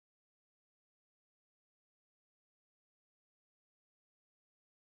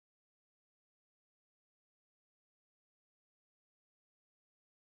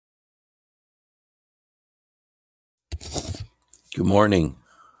Good morning.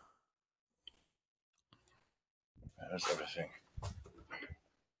 That's everything.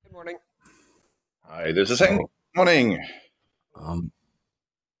 Good morning. Hi, this is Hank. Morning. I'm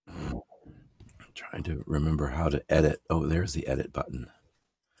trying to remember how to edit. Oh, there's the edit button.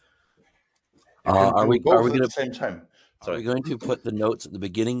 You can Are do we both at going the to same time. are we going to put the notes at the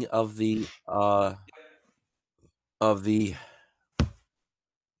beginning of the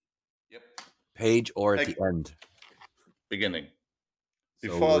Yep. page or at the end? Beginning. So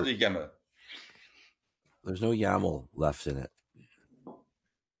Before the YAML. There's no YAML left in it.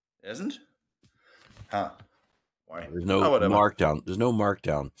 Isn't? Huh. Why? There's no whatever. markdown. There's no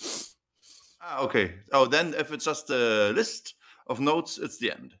markdown. Okay. Oh, then if it's just a list of notes, it's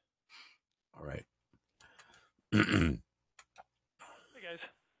the end. All right. Hey guys.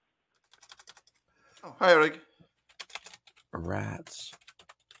 Oh, hi, Eric. Rats.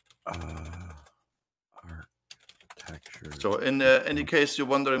 Architecture. So in any case you're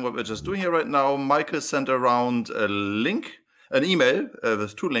wondering what we're just doing here right now, Michael sent around a link, an email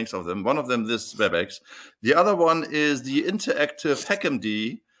with two links of them. One of them this WebEx. The other one is the interactive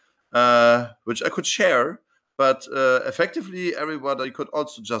HackMD, which I could share, but effectively everybody could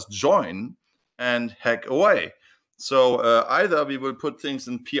also just join and hack away. So either we will put things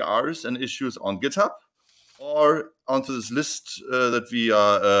in PRs and issues on GitHub, or onto this list that we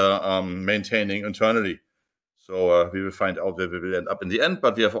are maintaining internally. So we will find out where we will end up in the end,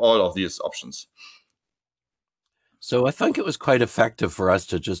 but we have all of these options. So I think it was quite effective for us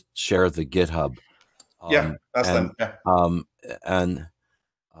to just share the GitHub. Actually, I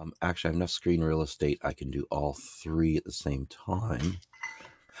have enough screen real estate. I can do all three at the same time.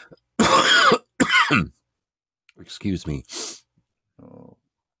 Excuse me.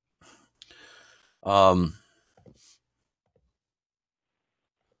 I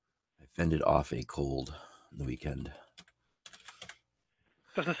fended off a cold on the weekend.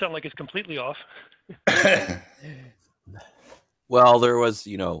 Doesn't sound like it's completely off. Well, there was,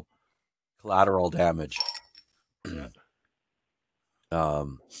 collateral damage. Yeah.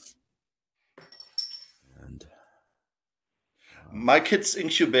 And my kids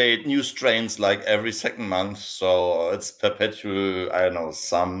incubate new strains like every second month, so it's perpetual, I don't know,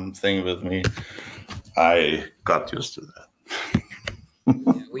 something with me. I got used to that.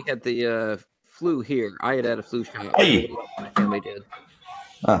 Yeah, we had the flu here. I had a flu shot. Hey. My family did.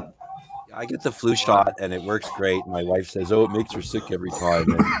 I get the flu shot and it works great. My wife says, "Oh, it makes her sick every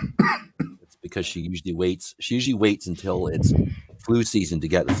time." And it's because she usually waits until it's flu season to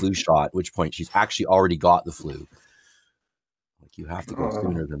get the flu shot, at which point she's actually already got the flu. Like, you have to go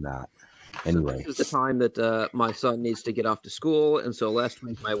sooner than that. Anyway, this is the time that my son needs to get off to school, and so last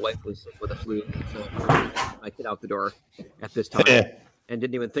week my wife was sick with a flu, so I got my kid out the door at this time, and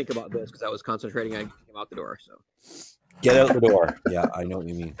didn't even think about this because I was concentrating on getting him out the door. So get out the door. Yeah, I know what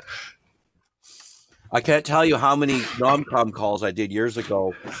you mean. I can't tell you how many rom-com calls I did years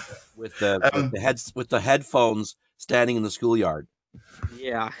ago with the headphones standing in the schoolyard.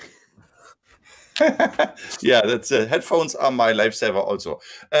 Yeah. Yeah, that's headphones are my lifesaver also.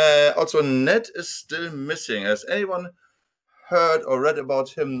 Also, Ned is still missing. Has anyone heard or read about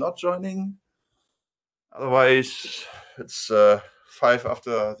him not joining? Otherwise, it's 5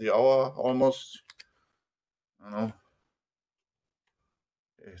 after the hour almost. I don't know.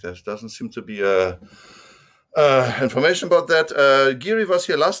 There doesn't seem to be information about that. Giri was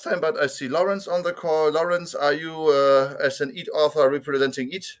here last time, but I see Lawrence on the call. Lawrence, are you, as an EAT author,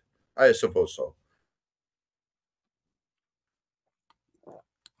 representing EAT? I suppose so.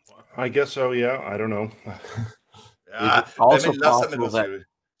 I guess so, yeah. I don't know.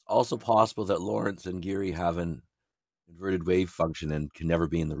 Also possible that Lawrence and Giri have an inverted wave function and can never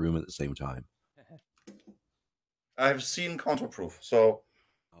be in the room at the same time. I've seen Counterproof, so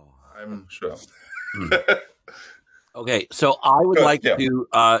I'm sure. Okay, so I would like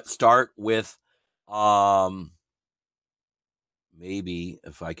to start with maybe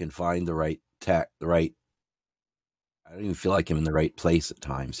if I can find the right I don't even feel like I'm in the right place at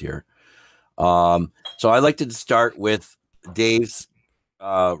times here. So I'd like to start with Dave's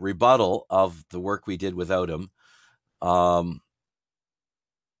rebuttal of the work we did without him.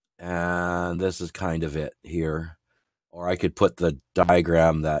 And this is kind of it here. Or I could put the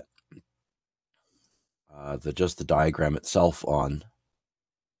diagram that just the diagram itself on.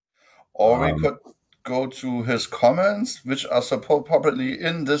 Or we could go to his comments, which are supposed probably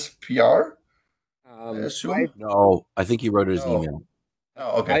in this PR. I assume. No, I think he wrote his email.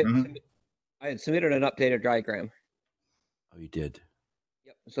 Oh, okay. I had submitted an updated diagram. Oh, you did.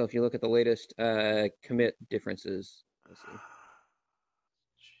 Yep. So if you look at the latest commit differences, let's see.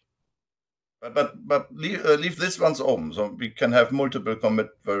 But leave this ones open so we can have multiple commit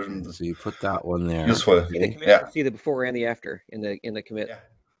versions. So you put that one there. Useful. See the Okay. commit, Yeah. you'll see the before and the after in the commit.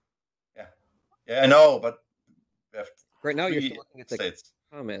 Yeah, I know, but we have Right now, you're three still looking at the states.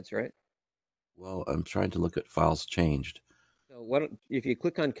 comments, right? Well, I'm trying to look at files changed. So why don't if you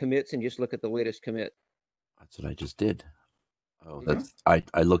click on commits and just look at the latest commit? That's what I just did. Oh, Mhm. that's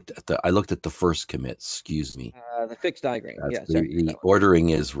I looked at the first commit. Excuse me. The fixed diagram. That's Yeah, sorry. the ordering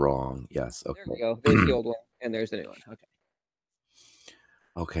is wrong. Yes. There we Okay. go. There's the old one, and there's the new one. Okay.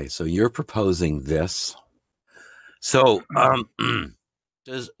 Okay. So you're proposing this. So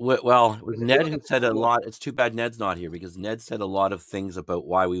well, with Ned who said a lot. It's too bad Ned's not here because Ned said a lot of things about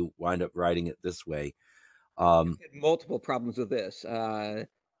why we wind up writing it this way. Had multiple problems with this.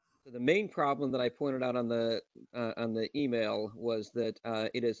 So the main problem that I pointed out on the email was that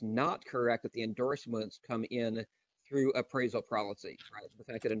it is not correct that the endorsements come in through appraisal policy, right? The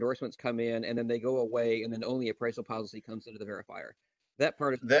fact that endorsements come in and then they go away and then only appraisal policy comes into the verifier. That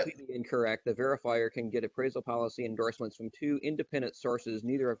part is completely incorrect. The verifier can get appraisal policy endorsements from two independent sources,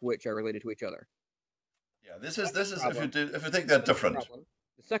 neither of which are related to each other. Yeah, this is if you think they're different.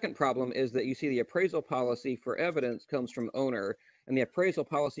 The second problem is that you see the appraisal policy for evidence comes from owner, and the appraisal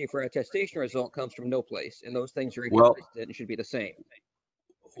policy for attestation result comes from no place, and those things are inconsistent and should be the same.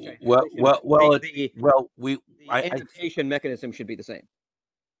 The annotation mechanism should be the same.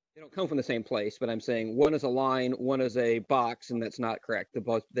 They don't come from the same place, but I'm saying one is a line, one is a box, and that's not correct.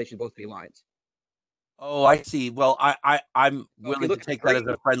 They should both be lines. Oh, I see. Well, I'm willing to take that as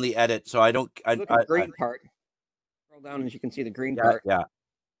a friendly edit, so I don't. Look at the green part. Scroll down, and you can see the green part. Yeah.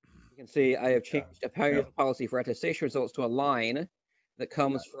 You can see I have changed appraisal policy for attestation results to a line that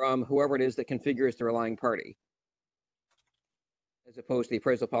comes from whoever it is that configures the relying party, as opposed to the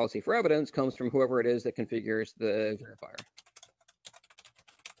appraisal policy for evidence comes from whoever it is that configures the verifier.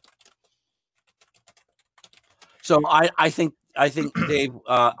 So I think Dave,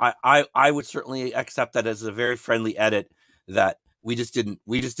 I would certainly accept that as a very friendly edit. That we just didn't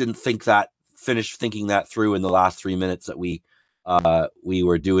finish thinking that through in the last 3 minutes that we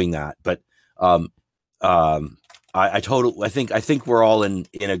were doing that. But I think we're all in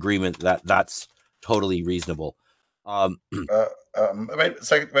agreement that that's totally reasonable. Wait a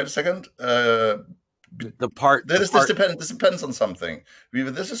second. This depends on something.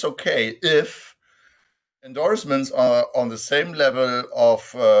 This is okay if endorsements are on the same level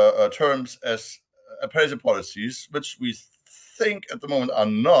of terms as appraisal policies, which we think at the moment are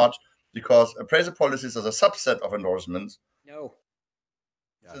not, because appraisal policies are a subset of endorsements. No.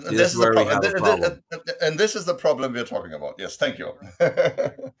 Yeah, and this is where we have a problem. And this is the problem we're talking about. Yes, thank you.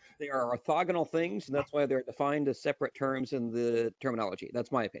 They are orthogonal things, and that's why they're defined as separate terms in the terminology.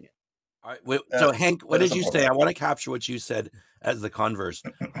 That's my opinion. All right. So Hank, what did you say? I want to capture what you said as the converse.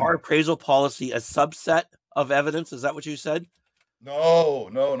 Are appraisal policy a subset of evidence? Is that what you said?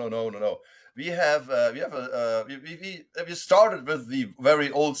 No. We started with the very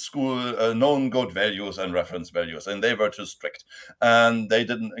old school known good values and reference values, and they were too strict, and they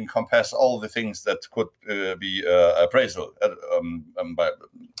didn't encompass all the things that could be appraisal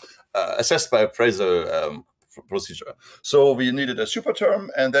assessed by appraisal procedure. So we needed a super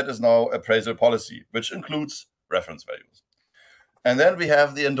term, and that is now appraisal policy, which includes reference values. And then we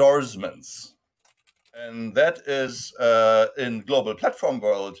have the endorsements, and that is in global platform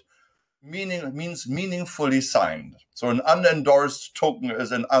world means meaningfully signed. So an unendorsed token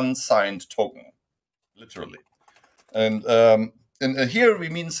is an unsigned token, literally. And here we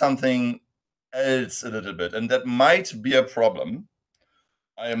mean something else a little bit, and that might be a problem.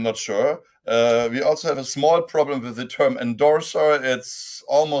 I am not sure. We also have a small problem with the term endorser. It's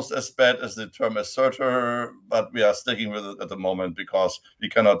almost as bad as the term asserter, but we are sticking with it at the moment because we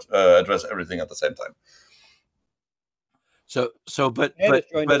cannot address everything at the same time. But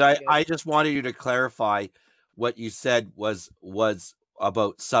I just wanted you to clarify what you said was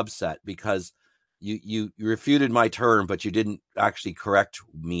about subset, because you refuted my term, but you didn't actually correct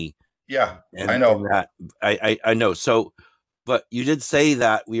me. Yeah, I know that. I know. So, but you did say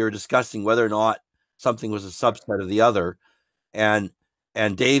that we were discussing whether or not something was a subset of the other, and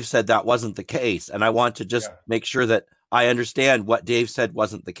Dave said that wasn't the case, and I want to just make sure that I understand what Dave said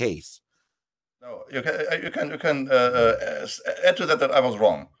wasn't the case. No, you can add to that I was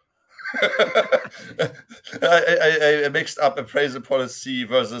wrong. I mixed up appraisal policy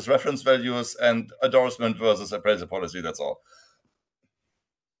versus reference values and endorsement versus appraisal policy. That's all.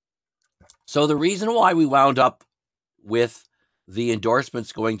 So the reason why we wound up with the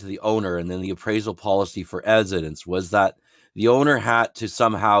endorsements going to the owner and then the appraisal policy for evidence was that the owner had to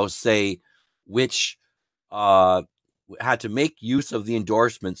somehow say which had to make use of the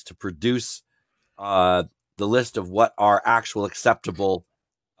endorsements to produce the list of what are actual acceptable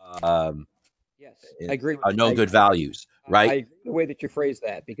Yes, I agree with no good values, right? I agree with the way that you phrase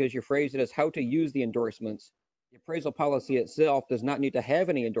that, because you phrase it as how to use the endorsements. The appraisal policy itself does not need to have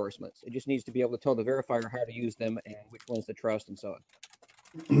any endorsements. It just needs to be able to tell the verifier how to use them and which ones to trust and so on.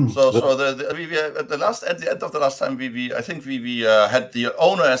 So we at the end of the last time I think we had the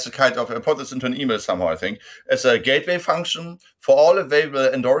owner as a kind of, I put this into an email somehow, I think, as a gateway function for all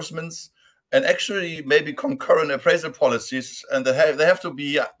available endorsements, and actually maybe concurrent appraisal policies, and they have to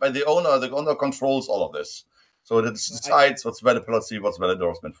be by the owner. The owner controls all of this, so it decides what's valid policy, what's valid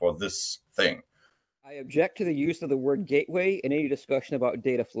endorsement for this thing. I object to the use of the word gateway in any discussion about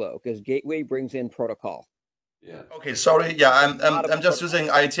data flow, because gateway brings in protocol. Yeah. Okay, sorry. Yeah, I'm just using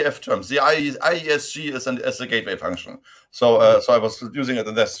IETF terms. The IESG is a gateway function. So so I was using it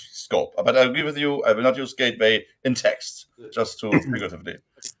in this scope. But I agree with you. I will not use gateway in text, just to figuratively.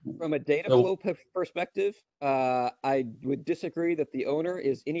 From a data flow perspective, I would disagree that the owner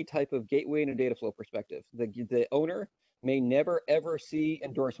is any type of gateway in a data flow perspective. The owner may never ever see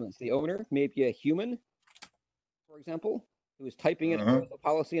endorsements. The owner may be a human, for example, who is typing in a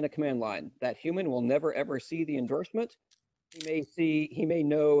policy in a command line. That human will never ever see the endorsement. He may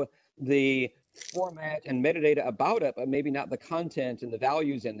know the format and metadata about it, but maybe not the content and the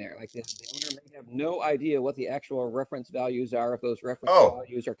values in there. Like the owner may have no idea what the actual reference values are. If those reference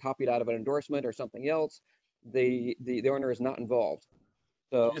values are copied out of an endorsement or something else, the owner is not involved.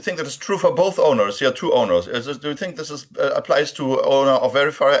 So, do you think that is true for both owners? Here, two owners. Do you think this applies to owner of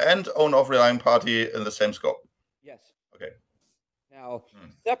verifier and owner of relying party in the same scope? Yes. Okay. Now,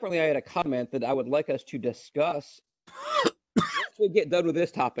 separately, I had a comment that I would like us to discuss once we get done with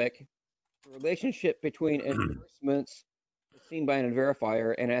this topic. The relationship between endorsements as seen by a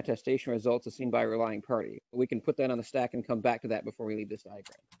verifier and attestation results as seen by a relying party. We can put that on the stack and come back to that before we leave this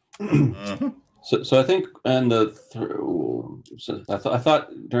diagram. So I think, and I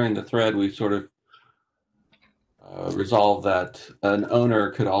thought during the thread we sort of resolved that an owner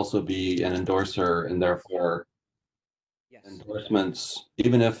could also be an endorser, and therefore endorsements,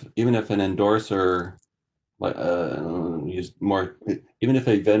 even if an endorser, even if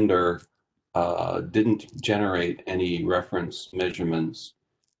a vendor didn't generate any reference measurements,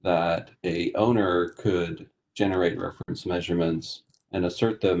 that a owner could generate reference measurements and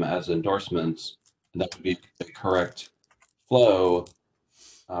assert them as endorsements, and that would be the correct flow.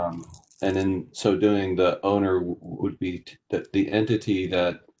 And in so doing, the owner would be the entity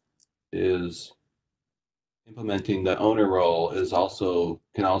that is implementing the owner role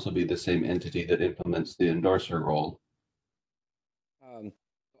can also be the same entity that implements the endorser role.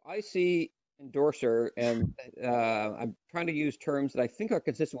 I see endorser, and I'm trying to use terms that I think are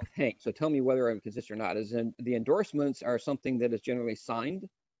consistent with Hank. So tell me whether I'm consistent or not. As in, the endorsements are something that is generally signed.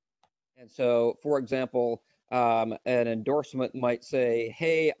 And so, for example, an endorsement might say,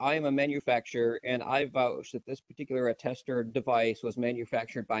 hey, I'm a manufacturer and I vouch that this particular attester device was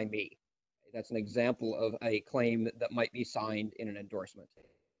manufactured by me. That's an example of a claim that might be signed in an endorsement.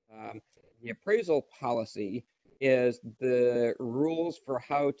 The appraisal policy is the rules for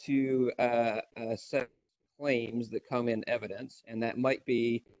how to set claims that come in evidence. And that might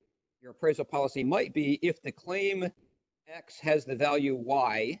be, your appraisal policy might be, if the claim X has the value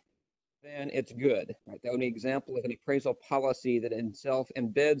Y, then it's good. Right? That would be an example of an appraisal policy that in itself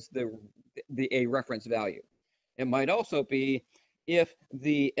embeds a reference value. It might also be if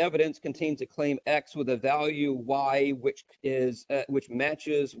the evidence contains a claim X with a value Y, which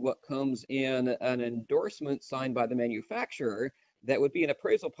matches what comes in an endorsement signed by the manufacturer. That would be an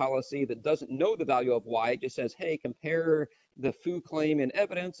appraisal policy that doesn't know the value of Y. It just says, hey, compare the foo claim in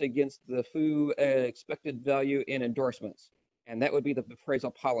evidence against the foo expected value in endorsements. And that would be the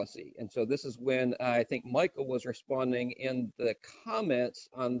appraisal policy. And so this is when I think Michael was responding in the comments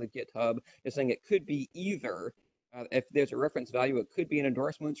on the GitHub, is saying it could be either. If there's a reference value, it could be an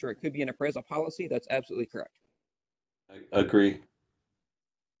endorsements or it could be an appraisal policy. That's absolutely correct. I agree.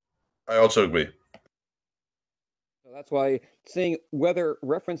 I also agree. So that's why saying whether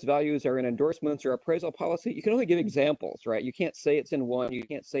reference values are in endorsements or appraisal policy, you can only give examples, right? You can't say it's in one, you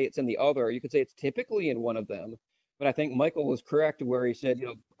can't say it's in the other. You could say it's typically in one of them. But I think Michael was correct where he said,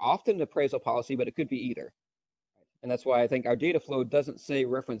 often appraisal policy, but it could be either. And that's why I think our data flow doesn't say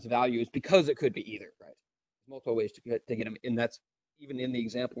reference values because it could be either, right? Multiple ways to get them, and that's even in the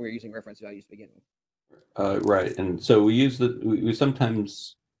example we're using reference values to begin with. Right, and so we use we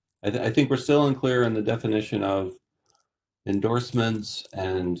sometimes, I think we're still unclear on the definition of endorsements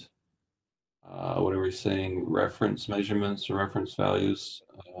and what are we saying, reference measurements or reference values.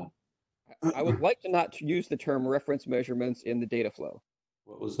 I would like to not use the term reference measurements in the data flow.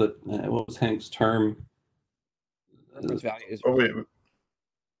 What was Hank's term? Reference values. Oh,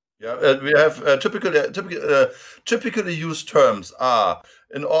 yeah, we have typically used terms are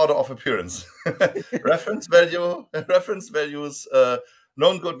in order of appearance: reference values,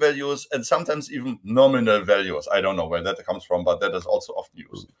 known good values, and sometimes even nominal values. I don't know where that comes from, but that is also often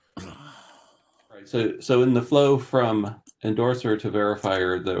used. Right. So in the flow from endorser to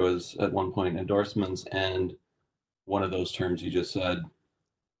verifier, there was at one point endorsements, and one of those terms you just said.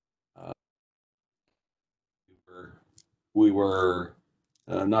 We were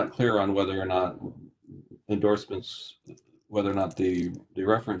not clear on whether or not endorsements, whether or not the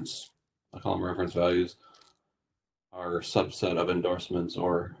reference, I call them reference values, are a subset of endorsements,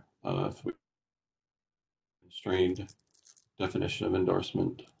 or if we constrained definition of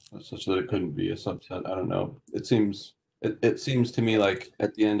endorsement such that it couldn't be a subset. I don't know. It seems to me like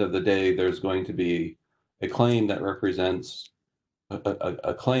at the end of the day, there's going to be a claim that represents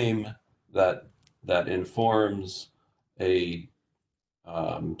a claim that informs a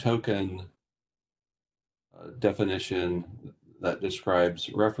token definition that describes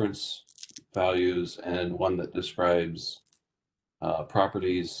reference values, and one that describes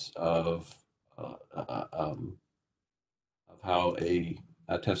properties of how a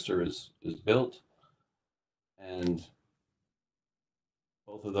tester is built, and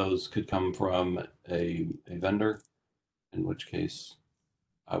both of those could come from a vendor, in which case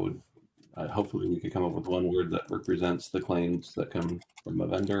I would hopefully we could come up with one word that represents the claims that come from a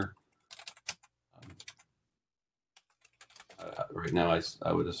vendor. Right now,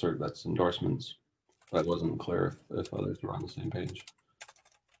 I would assert that's endorsements, but I wasn't clear if others were on the same page.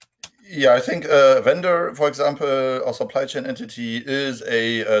 Yeah, I think a vendor, for example, or supply chain entity is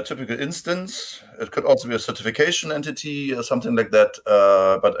a typical instance. It could also be a certification entity or something like that.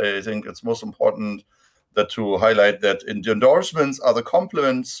 But I think it's most important that to highlight that in the endorsements are the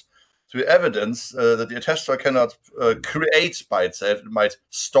complements to evidence that the attester cannot create by itself. It might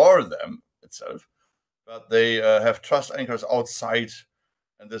store them itself, but they have trust anchors outside,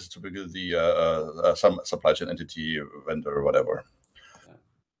 and this is typically the some supply chain entity, vendor, or whatever.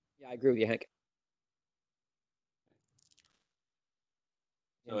 Yeah, I agree with you, Hank.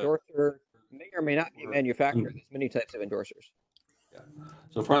 Endorser may or may not be manufactured. There's many types of endorsers. Yeah.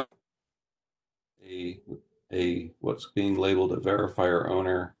 So from a what's being labeled a verifier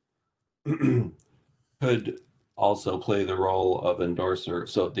owner could also play the role of endorser.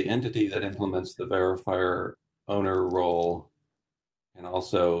 So the entity that implements the verifier owner role can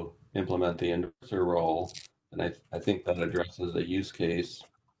also implement the endorser role. And I think that addresses a use case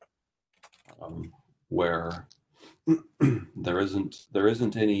where there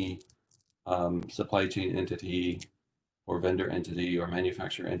isn't any supply chain entity or vendor entity or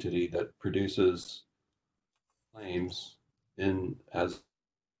manufacturer entity that produces claims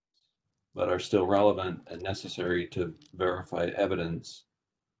but are still relevant and necessary to verify evidence.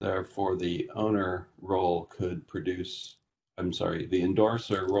 Therefore, the owner role could produce, the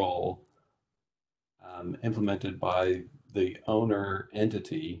endorser role implemented by the owner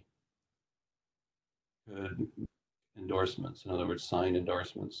entity could endorsements. In other words, sign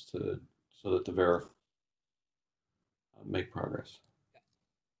endorsements so that the verifier make progress.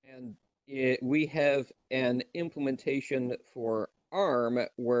 And we have an implementation for ARM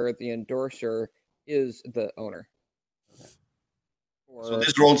where the endorser is the owner. So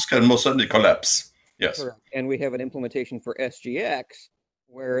these roles can most certainly collapse. Yes. Correct. And we have an implementation for SGX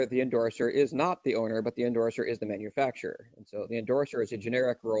where the endorser is not the owner, but the endorser is the manufacturer. And so the endorser is a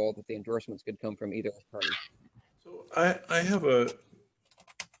generic role that the endorsements could come from either party. So I have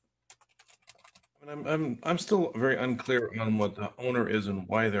I'm still very unclear on what the owner is and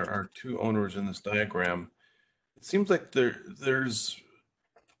why there are two owners in this diagram. It seems like there's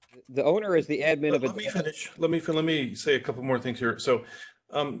the owner is the admin of a. Let me finish. Let me say a couple more things here. So,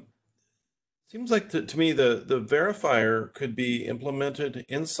 seems like to me the verifier could be implemented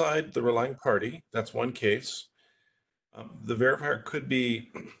inside the relying party. That's one case. The verifier could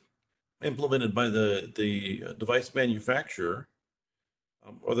be implemented by the device manufacturer,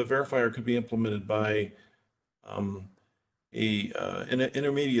 or the verifier could be implemented by an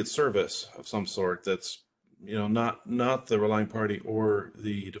intermediate service of some sort that's not the relying party or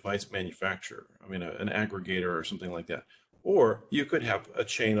the device manufacturer. I mean, an aggregator or something like that. Or you could have a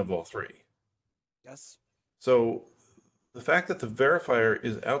chain of all three. Yes. So the fact that the verifier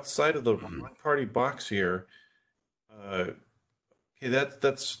is outside of the relying party box here, okay,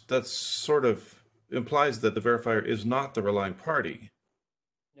 that's sort of implies that the verifier is not the relying party.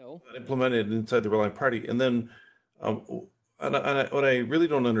 No. Implemented inside the relying party, and then What I really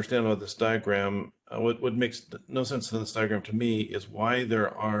don't understand about this diagram, what makes no sense in this diagram to me is why there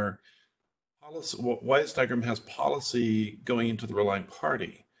are policy, why this diagram has policy going into the relying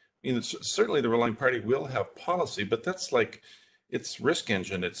party. I mean, certainly the relying party will have policy, but that's like, it's risk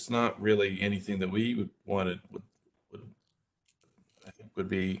engine. It's not really anything that we would want to, I think would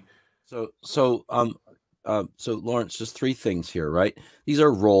be. So Lawrence, just three things here, right? These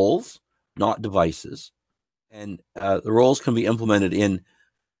are roles, not devices, and the roles can be implemented in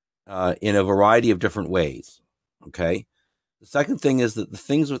a variety of different ways. Okay. The second thing is that the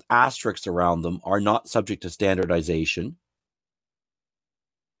things with asterisks around them are not subject to standardization,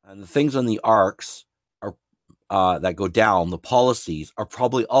 and the things on the arcs are that go down. The policies are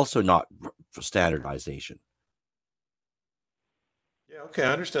probably also not for standardization. Yeah, okay,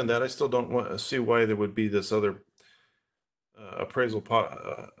 I understand that. I still don't want to see why there would be this other appraisal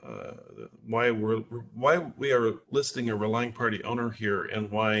why we are listing a relying party owner here, and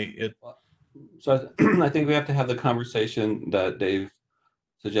why it. So I think we have to have the conversation that Dave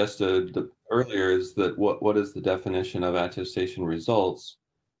suggested earlier, is that what is the definition of attestation results,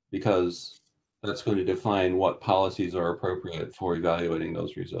 because that's going to define what policies are appropriate for evaluating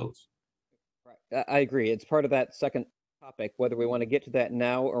those results. Right. I agree. It's part of that second topic, whether we want to get to that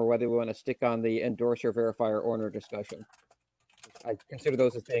now or whether we want to stick on the endorser, verifier, owner discussion. I consider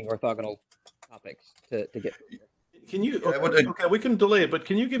those as being orthogonal topics to get through. Can you, okay, we can delay it, but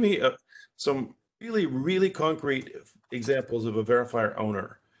can you give me some really, really concrete examples of a verifier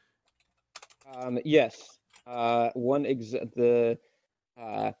owner? Yes. I will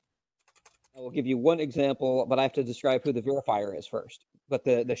give you one example, but I have to describe who the verifier is first. But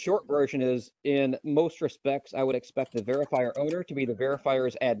the short version is, in most respects, I would expect the verifier owner to be the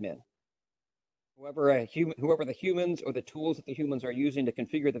verifier's admin. Whoever the humans or the tools that the humans are using to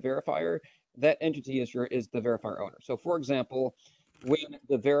configure the verifier, that entity is the verifier owner. So, for example, when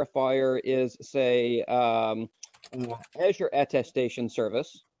the verifier is, say, Azure attestation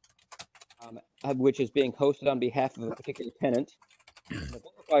service, which is being hosted on behalf of a particular tenant, the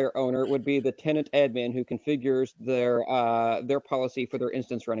verifier owner would be the tenant admin who configures their policy for their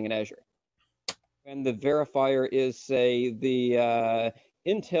instance running in Azure. And the verifier is, say, the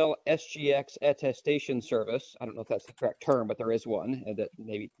Intel SGX attestation service. I don't know if that's the correct term, but there is one that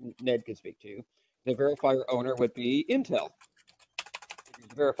maybe Ned could speak to. The verifier owner would be Intel.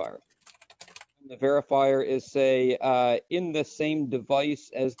 The verifier. And the verifier is, say, in the same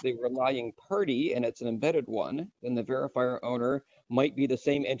device as the relying party, and it's an embedded one, then the verifier owner might be the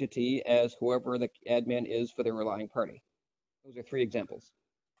same entity as whoever the admin is for the relying party. Those are three examples.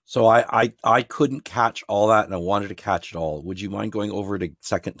 So I couldn't catch all that, and I wanted to catch it all. Would you mind going over it a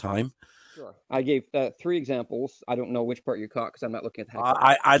second time? Sure. I gave three examples. I don't know which part you caught because I'm not looking at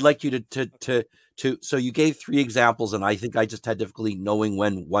that. I'd like you to so you gave three examples, and I think I just had difficulty knowing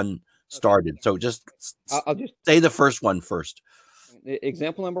when one started. So I'll just say the first one first.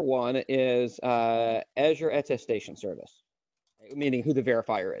 Example number one is Azure attestation service, meaning who the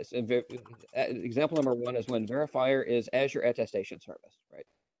verifier is. Example number one is when verifier is Azure attestation service, right?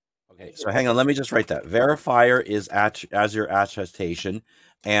 Okay, so hang on, let me just write that. Verifier is Azure attestation,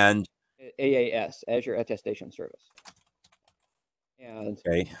 and AAS, Azure attestation service. And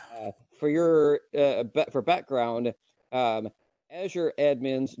okay, for your for background, Azure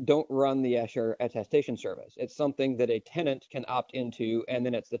admins don't run the Azure attestation service. It's something that a tenant can opt into, and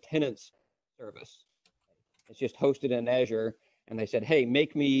then it's the tenant's service. It's just hosted in Azure, and they said, hey,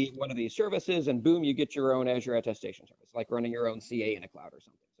 make me one of these services, and boom, you get your own Azure attestation service, like running your own CA in a cloud or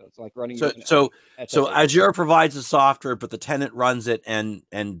something. So it's like running your own so Azure provides the software, but the tenant runs it and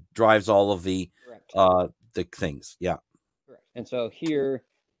drives all of the things. Yeah. Correct. And so here,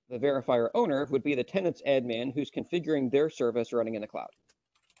 the verifier owner would be the tenant's admin who's configuring their service running in the cloud.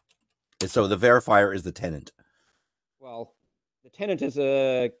 And so the verifier is the tenant. Well, the tenant is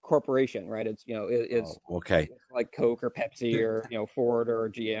a corporation, right? It's it's okay. It's like Coke or Pepsi or Ford or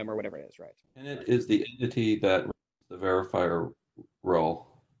GM or whatever it is, right? Tenant is the entity that runs the verifier role.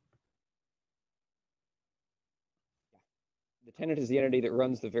 The tenant is the entity that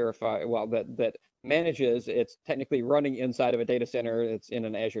runs the verifier. Well, that manages. It's technically running inside of a data center. It's in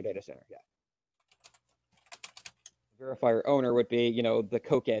an Azure data center. Yeah. Verifier owner would be, the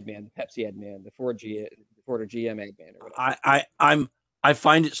Coke admin, the Pepsi admin, the Ford or GM admin, or whatever. I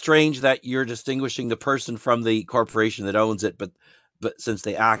find it strange that you're distinguishing the person from the corporation that owns it, but since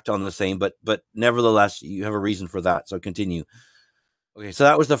they act on the same, but nevertheless, you have a reason for that. So continue. Okay, so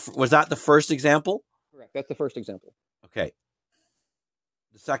that was that the first example? Correct. That's the first example. Okay.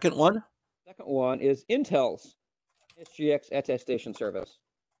 The second one? Second one is Intel's SGX attestation service.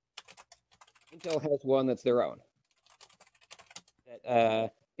 Intel has one that's their own.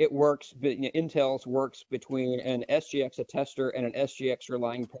 that it works, Intel's works between an SGX attester and an SGX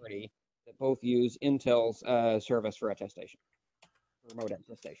relying party that both use Intel's service for attestation, remote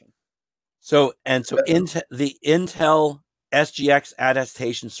attestation. So the Intel SGX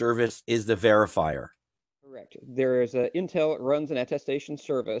attestation service is the verifier. Correct. There is Intel runs an attestation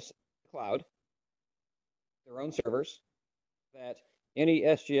service cloud, their own servers, that any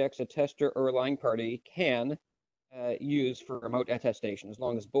SGX attester or relying party can use for remote attestation as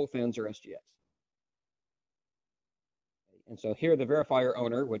long as both ends are SGX. And so here the verifier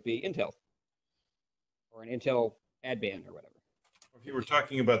owner would be Intel or an Intel admin or whatever. If you were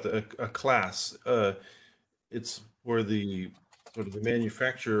talking about a class, it's where the sort of the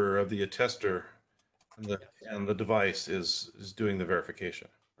manufacturer of the attester and the device is doing the verification.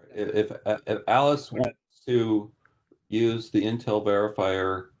 If Alice wants to use the Intel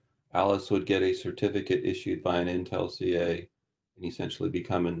verifier, Alice would get a certificate issued by an Intel CA and essentially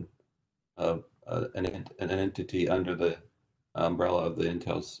become an entity under the umbrella of the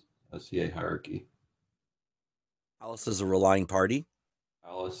Intel CA hierarchy. Alice is a relying party.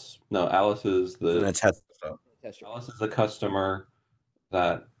 Alice is Alice is a customer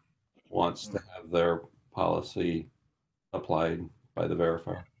that wants to have their policy applied by the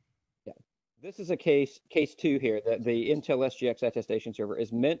verifier. Yeah, this is a case 2 here, that the Intel SGX attestation server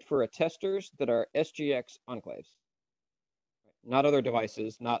is meant for attesters that are SGX enclaves, not other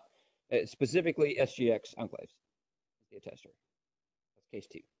devices, not specifically SGX enclaves. The attester. That's case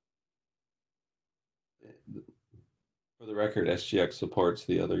 2. For the record, SGX supports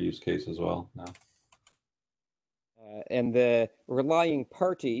the other use case as well now. And the relying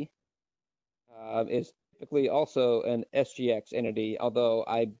party is typically also an SGX entity, although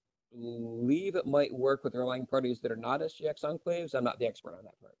I believe it might work with relying parties that are not SGX enclaves. I'm not the expert on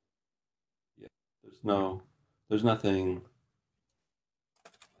that part. Yeah, there's nothing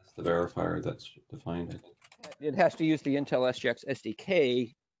as the verifier that's defined. It has to use the Intel SGX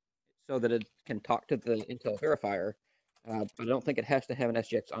SDK so that it can talk to the Intel verifier, but I don't think it has to have an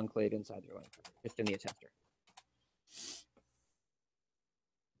SGX enclave inside the relying party, just in the attester.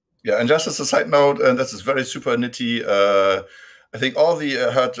 Yeah, and just as a side note, and this is very super nitty, I think all the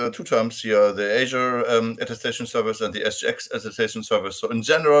had 2 terms here, the Azure attestation service and the SGX attestation service. So in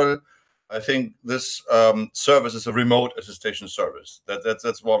general, I think this service is a remote attestation service.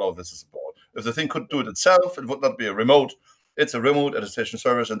 That's what all this is about. If the thing could do it itself, it would not be a remote. It's a remote attestation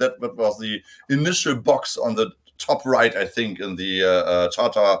service, and that was the initial box on the top right, I think, in the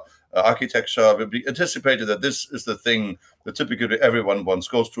charter architecture. We anticipated that this is the thing that typically everyone once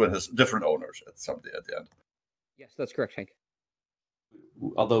goes to and has different owners at the end. Yes, that's correct, Hank.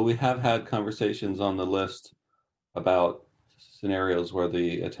 Although we have had conversations on the list about scenarios where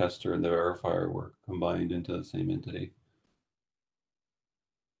the attester and the verifier were combined into the same entity.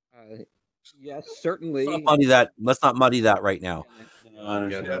 Yes, certainly. Let's not muddy that right now.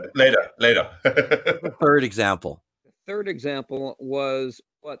 Yeah, later. The third example. The third example was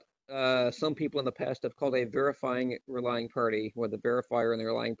what some people in the past have called a verifying relying party, where the verifier and the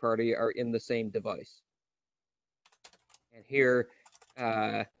relying party are in the same device. And here,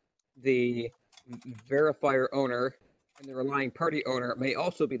 the verifier owner and the relying party owner may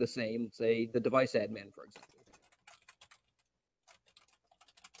also be the same, say the device admin, for example.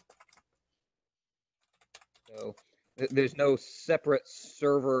 So there's no separate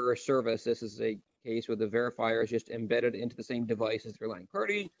server or service. This is a case where the verifier is just embedded into the same device as the relying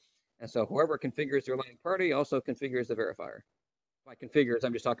party. And so whoever configures the relying party also configures the verifier. By configures,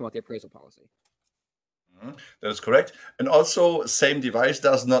 I'm just talking about the appraisal policy. That is correct. And also, same device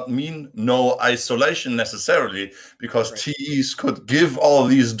does not mean no isolation necessarily, because TEs could give all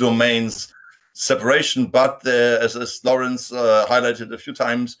these domains separation, but as Lawrence highlighted a few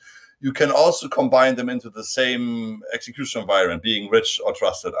times, you can also combine them into the same execution environment, being rich or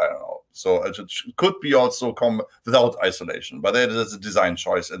trusted, I don't know. So it could be also come without isolation, but that is a design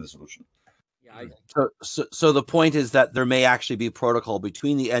choice in the solution. Yeah, So the point is that there may actually be protocol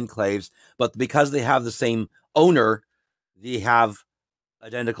between the enclaves, but because they have the same owner, they have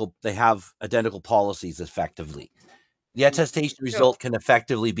identical policies effectively. The attestation result can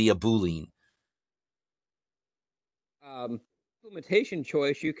effectively be a Boolean. Implementation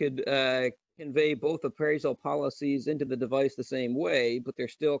choice, you could convey both appraisal policies into the device the same way, but they're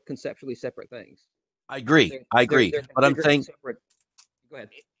still conceptually separate things. I agree. But I'm saying, go ahead.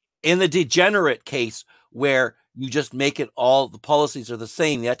 In the degenerate case where you just make it all, the policies are the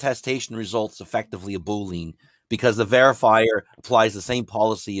same, the attestation result's effectively a Boolean, because the verifier applies the same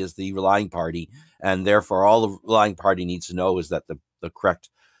policy as the relying party, and therefore all the relying party needs to know is that the correct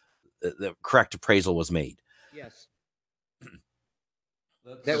appraisal was made. Yes.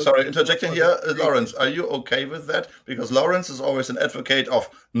 That would Sorry, be- interjecting here, Lawrence, are you okay with that? Because Lawrence is always an advocate of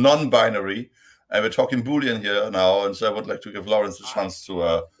non-binary, and we're talking Boolean here now, and so I would like to give Lawrence a chance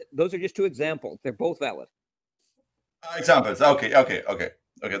to Those are just two examples. They're both valid. examples. Okay.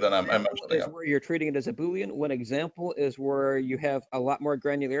 Then I'm Example is where you're treating it as a Boolean. One example is where you have a lot more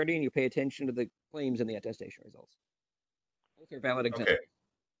granularity and you pay attention to the claims in the attestation results. Both are valid examples.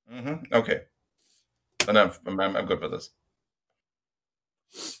 okay. Okay, and I'm good with this.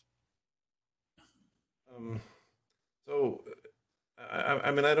 So,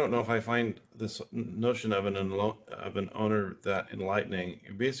 I mean, I don't know if I find this notion of an owner that enlightening.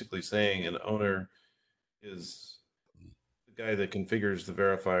 You're basically saying an owner is the guy that configures the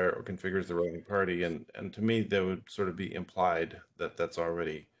verifier or configures the ruling party, and to me, that would sort of be implied that that's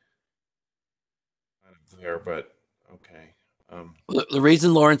already kind of there. But okay. The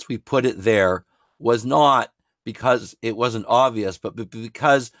reason, Lawrence, we put it there was not because it wasn't obvious, but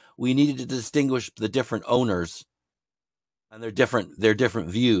because we needed to distinguish the different owners and their different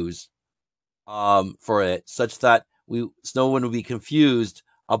views for it, such that no one would be confused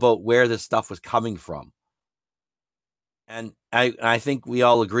about where this stuff was coming from. And I think we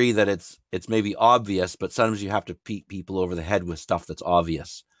all agree that it's maybe obvious, but sometimes you have to beat people over the head with stuff that's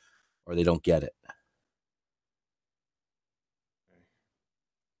obvious, or they don't get it.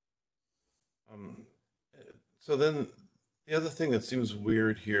 So then the other thing that seems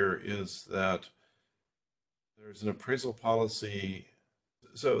weird here is that there's an appraisal policy.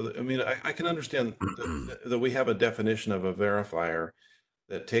 So, I mean, I can understand that we have a definition of a verifier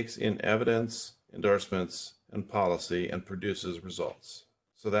that takes in evidence, endorsements, and policy and produces results.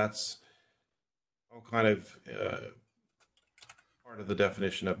 So that's all kind of part of the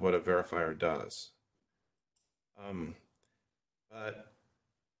definition of what a verifier does. But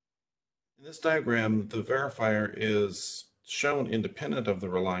in this diagram, the verifier is shown independent of the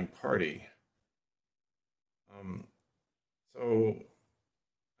relying party. So,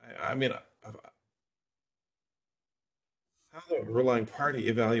 I mean, how the relying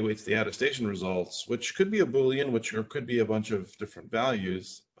party evaluates the attestation results, which could be a Boolean, which could be a bunch of different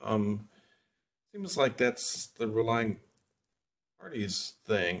values, seems like that's the relying party's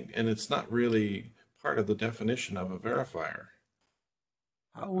thing, and it's not really part of the definition of a verifier.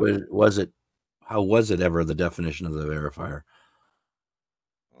 How was it? How was it ever the definition of the verifier?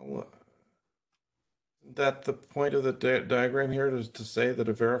 Well, that the point of the diagram here is to say that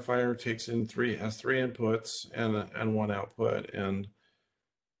a verifier has three inputs and one output, and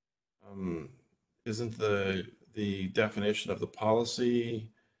isn't the definition of the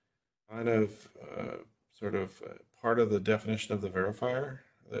policy kind of sort of part of the definition of the verifier?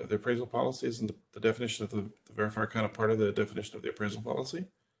 The appraisal policy, isn't the definition of the verifier kind of part of the definition of the appraisal policy?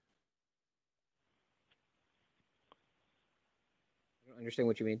 I don't understand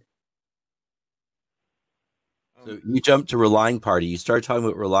what you mean. So you jump to relying party. You start talking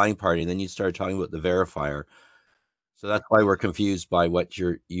about relying party, and then you start talking about the verifier. So that's why we're confused by what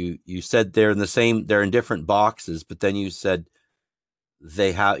you said. They're in different boxes, but then you said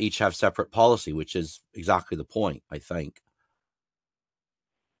they each have separate policy, which is exactly the point, I think.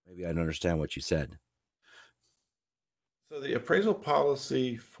 Maybe I don't understand what you said. So the appraisal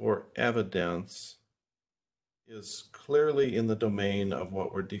policy for evidence is clearly in the domain of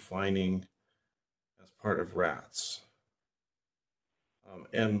what we're defining as part of RATs.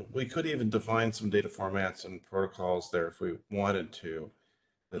 And we could even define some data formats and protocols there if we wanted to.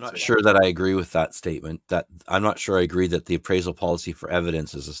 I'm not sure that I agree with that statement. I'm not sure I agree that the appraisal policy for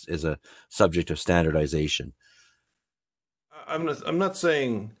evidence is a subject of standardization. I'm not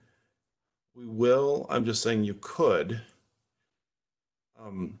saying we will. I'm just saying you could.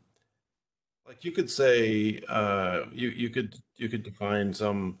 Like you could say you could define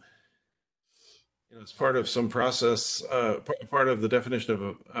some, as part of some process, part of the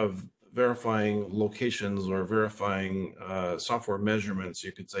definition of verifying locations or verifying software measurements.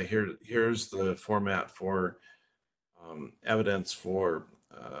 You could say here's the format for evidence for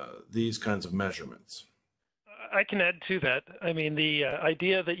these kinds of measurements. I can add to that. I mean, the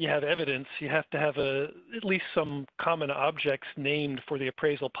idea that you have evidence, you have to have at least some common objects named for the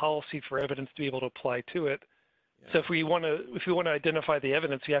appraisal policy for evidence to be able to apply to it. Yeah. So if we want to identify the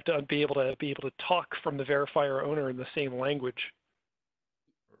evidence, you have to be able to talk from the verifier owner in the same language.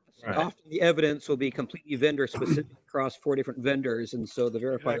 Right. Often the evidence will be completely vendor specific across 4 different vendors, and so the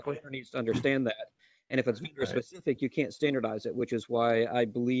verifier owner needs to understand that. And if it's vendor specific, you can't standardize it, which is why I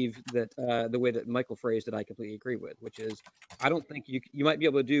believe that the way that Michael phrased it, I completely agree with, which is I don't think you might be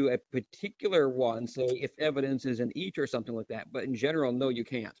able to do a particular one, say if evidence is in each or something like that. But in general, no, you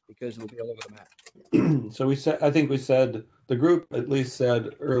can't, because it'll be all over the map. So I think we said, the group at least said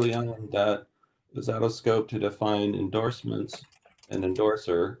early on that it was out of scope to define endorsements and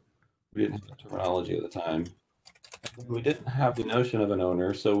endorser. We didn't have the terminology at the time. We didn't have the notion of an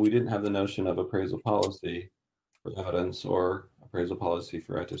owner, so we didn't have the notion of appraisal policy for evidence or appraisal policy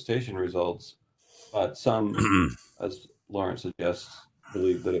for attestation results. But some, as Lawrence suggests,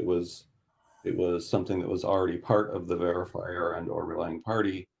 believe that it was something that was already part of the verifier and or relying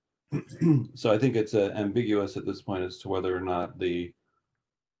party. So I think it's ambiguous at this point as to whether or not the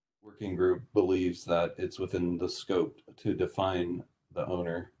working group believes that it's within the scope to define the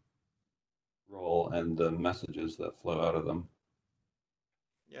owner role and the messages that flow out of them.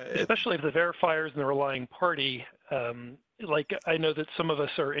 Yeah, Especially if the verifier is in the relying party. Like I know that some of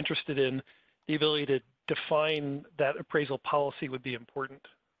us are interested in the ability to define that appraisal policy would be important.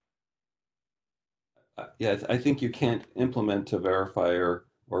 Yeah, I think you can't implement a verifier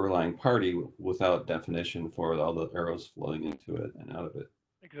or relying party without definition for all the arrows flowing into it and out of it.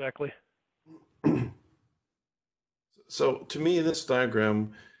 Exactly. So to me, in this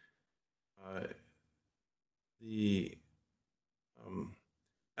diagram, the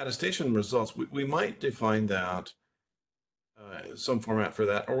attestation results, we might define that, some format for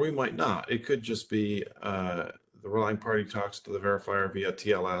that, or we might not. It could just be the relying party talks to the verifier via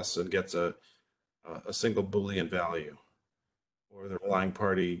TLS and gets a single Boolean value, or the relying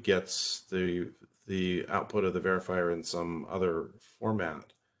party gets the output of the verifier in some other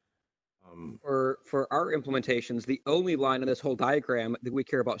format. For our implementations, the only line in this whole diagram that we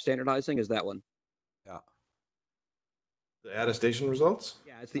care about standardizing is that one. Yeah. The attestation results?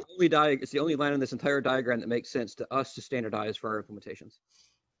 Yeah, it's the only line in this entire diagram that makes sense to us to standardize for our implementations.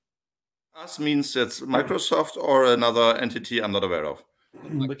 Us means that's Microsoft or another entity I'm not aware of.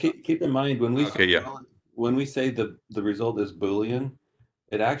 But keep in mind when we Okay, yeah. when we say the result is Boolean,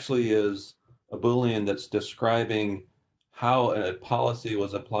 it actually is a Boolean that's describing how a policy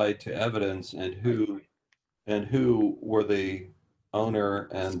was applied to evidence and who were the owner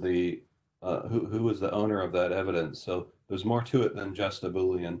and the who was the owner of that evidence. So there's more to it than just a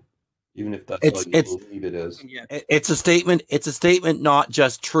Boolean, even if that's what you believe it is. Yeah. It's a statement. It's a statement not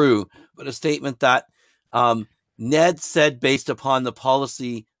just true, but a statement that Ned said based upon the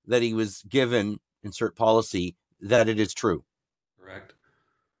policy that he was given, insert policy, that it is true. Correct.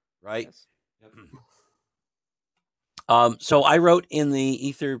 Right? Yes. Yep. So I wrote in the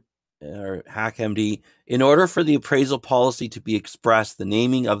Ether or HackMD, in order for the appraisal policy to be expressed, the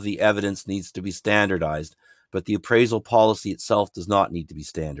naming of the evidence needs to be standardized, but the appraisal policy itself does not need to be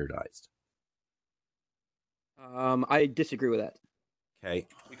standardized. I disagree with that. Okay.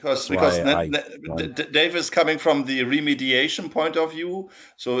 Because Dave is coming from the remediation point of view.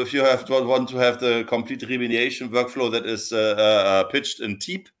 So if you want to have the complete remediation workflow that is pitched in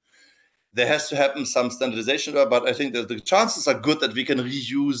TEEP, there has to happen some standardization, but I think that the chances are good that we can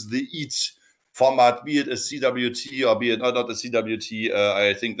reuse each format, be it a CWT or be it not a CWT.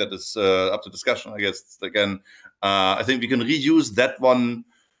 I think that is up to discussion, I guess. Again, I think we can reuse that one,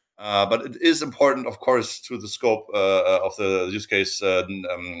 but it is important, of course, to the scope of the use case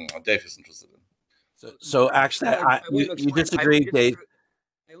Dave is interested in. So actually, you disagree, Dave.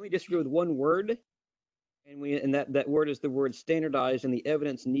 I only disagree with one word. And that word is the word standardized, and the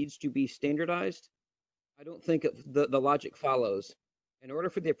evidence needs to be standardized. I don't think the logic follows. In order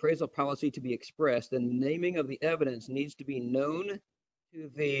for the appraisal policy to be expressed, the naming of the evidence needs to be known to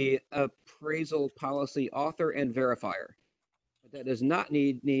the appraisal policy author and verifier. But that does not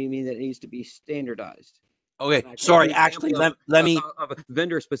mean that it needs to be standardized. Okay, sorry. Actually, let me of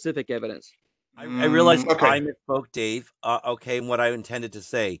vendor-specific evidence. I realized I misspoke, Dave. Okay, and what I intended to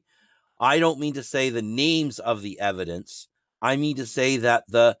say. I don't mean to say the names of the evidence. I mean to say that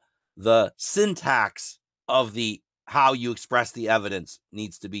the syntax of how you express the evidence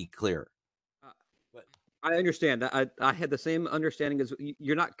needs to be clear. I understand. I had the same understanding as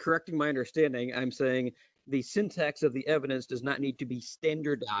you're not correcting my understanding. I'm saying the syntax of the evidence does not need to be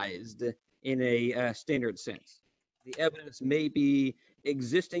standardized in a standard sense. The evidence may be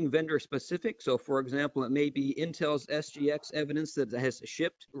existing vendor specific. So for example, it may be Intel's SGX evidence that has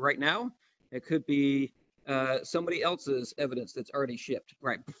shipped right now. It could be somebody else's evidence that's already shipped,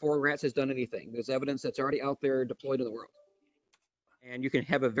 right, before RATS has done anything. There's evidence that's already out there deployed in the world. And you can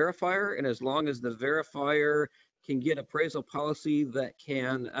have a verifier, and as long as the verifier can get appraisal policy that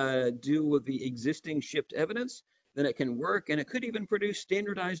can do with the existing shipped evidence, then it can work, and it could even produce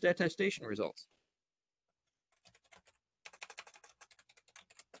standardized attestation results.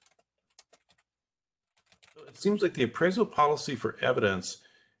 it seems like the appraisal policy for evidence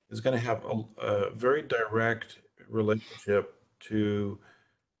is going to have a very direct relationship to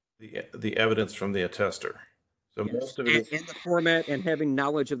the evidence from the attester. So Yes. most of it is in the format and having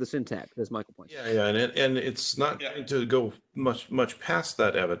knowledge of the syntax, as Michael points out. yeah, and it's not going to go much past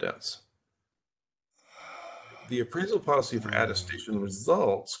that evidence. The appraisal policy for attestation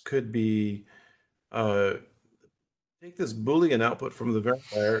results could be take this Boolean output from the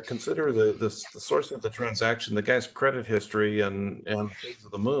verifier, consider the source of the transaction, the guy's credit history, and the phase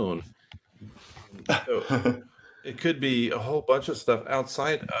of the moon. So it could be a whole bunch of stuff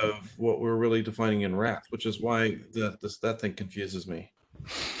outside of what we're really defining in RATH, which is why that thing confuses me.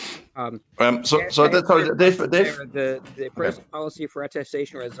 So that's how Dave. The appraisal policy for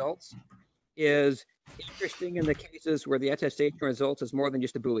attestation results is interesting in the cases where the attestation results is more than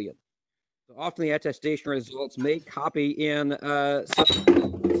just a Boolean. So often the attestation results may copy in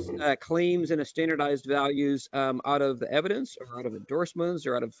some claims and standardized values out of the evidence or out of endorsements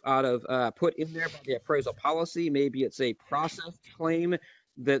or out of put in there by the appraisal policy. Maybe it's a processed claim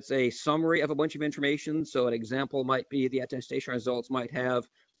that's a summary of a bunch of information. So an example might be the attestation results might have,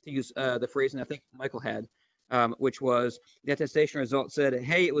 to use the phrasing I think Michael had, which was the attestation result said,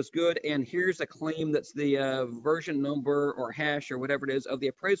 hey, it was good, and here's a claim that's the version number or hash or whatever it is of the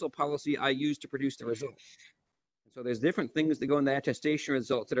appraisal policy I used to produce the result. So there's different things that go in the attestation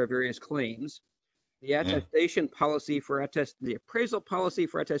results that are various claims. The attestation policy for the appraisal policy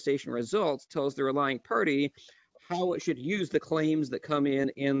for attestation results tells the relying party how it should use the claims that come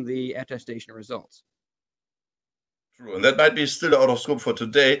in the attestation results. True, and that might be still out of scope for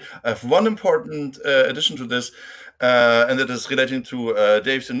today. I have one important addition to this, and that is relating to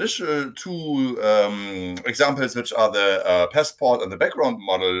Dave's initial two examples, which are the passport and the background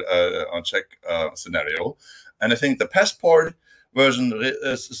model on check scenario. And I think the passport version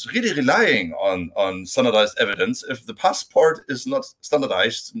is really relying on standardized evidence. If the passport is not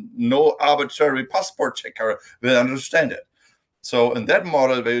standardized, no arbitrary passport checker will understand it. So in that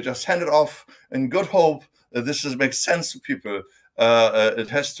model, where you just hand it off in good hope that this makes sense to people, it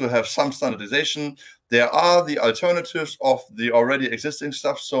has to have some standardization. There are the alternatives of the already existing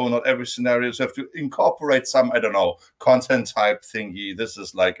stuff, so not every scenario you have to incorporate some, I don't know, content type thingy. This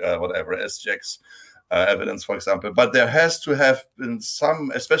is like whatever, SGX evidence, for example. But there has to have been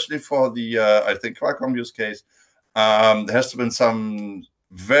some, especially for the, I think, Qualcomm use case, there has to have been some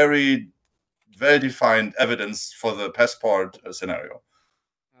very well-defined evidence for the passport scenario.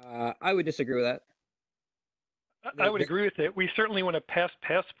 I would disagree with that. I would agree with it. We certainly want to pass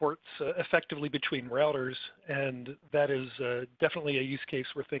passports effectively between routers, and that is definitely a use case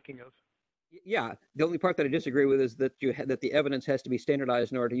we're thinking of. Yeah, the only part that I disagree with is that that the evidence has to be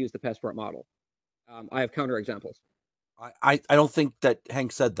standardized in order to use the passport model. I have counterexamples. I don't think that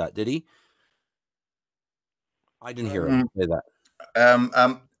Hank said that, did he? I didn't hear him say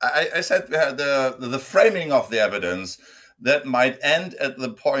that. I said the framing of the evidence that might end at the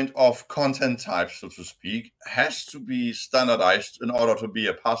point of content type, so to speak, has to be standardized in order to be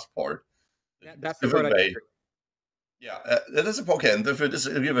a passport. That's the part I agree. Yeah, that is okay. And if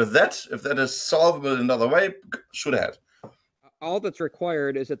that is solvable in another way, should have. All that's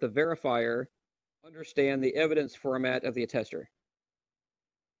required is that the verifier understand the evidence format of the attester.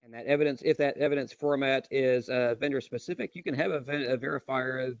 And that evidence, if that evidence format is vendor specific, you can have a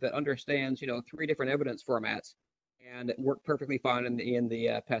verifier that understands, 3 different evidence formats and work perfectly fine in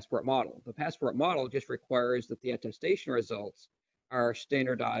the passport model. The passport model just requires that the attestation results are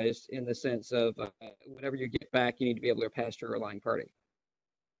standardized in the sense of whatever you get back, you need to be able to pass to a relying party.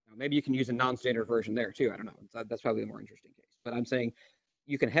 Now, maybe you can use a non-standard version there too. I don't know. That's probably the more interesting case. But I'm saying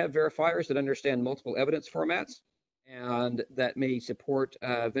you can have verifiers that understand multiple evidence formats and that may support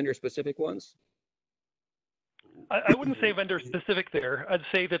vendor-specific ones. I wouldn't say vendor-specific there. I'd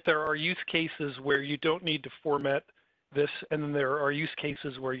say that there are use cases where you don't need to format this, and then there are use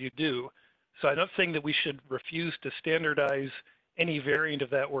cases where you do. So I'm not saying that we should refuse to standardize any variant of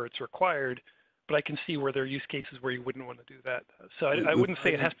that where it's required, but I can see where there are use cases where you wouldn't want to do that. So I wouldn't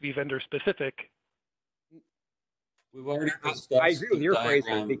say it has to be vendor-specific. We've already discussed I agree with your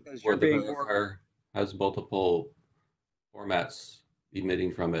phrasing because you're being more has multiple formats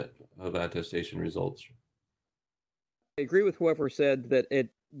emitting from it of attestation results. I agree with whoever said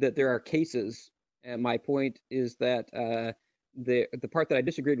that there are cases, and my point is that the part that I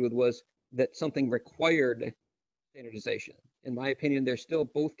disagreed with was that something required standardization. In my opinion, there's still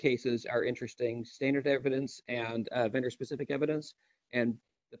both cases are interesting: standard evidence and vendor-specific evidence, and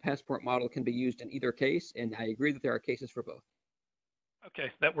the passport model can be used in either case. And I agree that there are cases for both.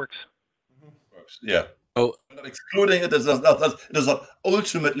 Okay, that works. Works. Yeah. Oh, I'm not excluding it. It is not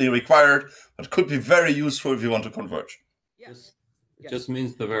ultimately required, but could be very useful if you want to converge. Yes. It just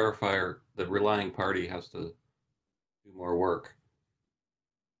means the verifier, the relying party, has to do more work.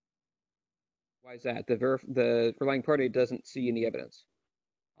 Why is that? The relying party doesn't see any evidence.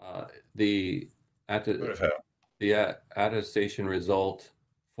 The attestation result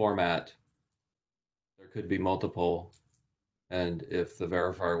format, there could be multiple, and if the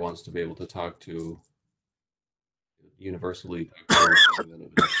verifier wants to be able to talk to universally, then it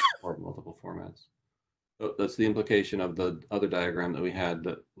would have to support multiple formats. So that's the implication of the other diagram that we had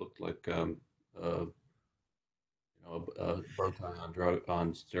that looked like a bow tie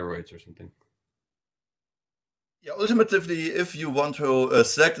on steroids or something. Yeah, ultimately, if you want to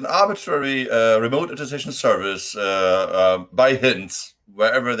select an arbitrary remote attestation service by hints,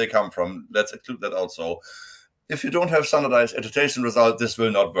 wherever they come from, let's include that also. If you don't have standardized attestation result, this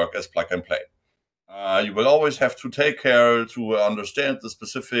will not work as plug and play. You will always have to take care to understand the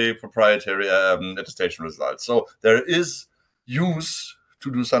specific proprietary attestation results. So there is use to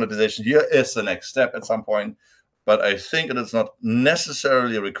do standardization here as the next step at some point, but I think it is not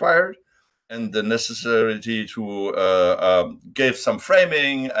necessarily required. And the necessity to give some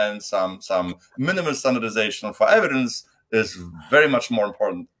framing and some minimal standardization for evidence is very much more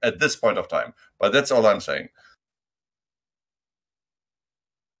important at this point of time. But that's all I'm saying.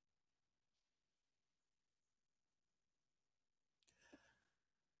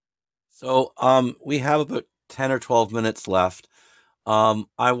 so we have about 10 or 12 minutes left.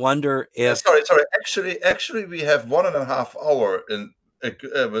 I wonder if Sorry. Actually, we have 1.5 hours in.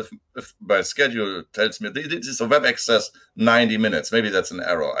 If my schedule tells me this is a WebEx says 90 minutes. Maybe that's an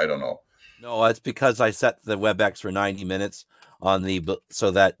error. I don't know. no, it's because I set the WebEx for 90 minutes on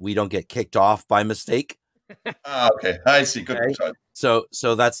so that we don't get kicked off by mistake. Okay, I see. Good. Okay. So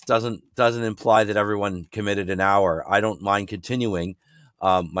that doesn't imply that everyone committed an hour. I don't mind continuing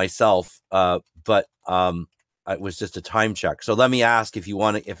myself, but it was just a time check. So let me ask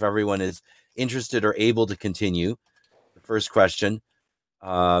if everyone is interested or able to continue. The first question,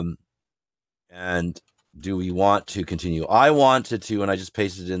 and do we want to continue? I wanted to, and I just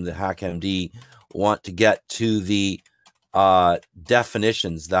pasted it in the HackMD. Want to get to the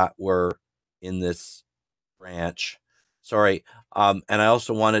definitions that were in this branch. Sorry. And I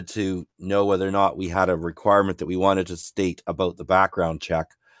also wanted to know whether or not we had a requirement that we wanted to state about the background check.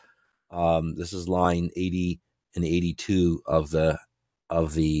 This is line 80 and 82 of the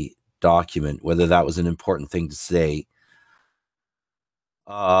document, whether that was an important thing to say.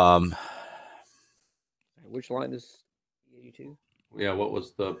 Which line is 82? Yeah, what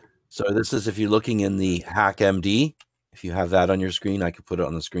was the... So this is if you're looking in the HackMD. If you have that on your screen, I could put it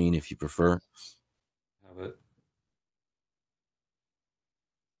on the screen if you prefer. Have it.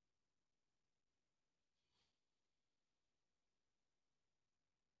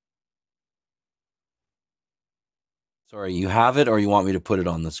 Sorry, you have it, or you want me to put it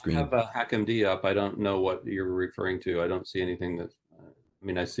on the screen? I have a HackMD up. I don't know what you're referring to. I don't see anything that... I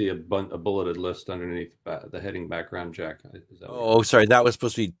mean, I see a bulleted list underneath the heading background check. Sorry, that was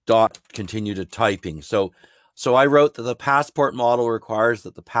supposed to be dot continue to typing. So I wrote that the passport model requires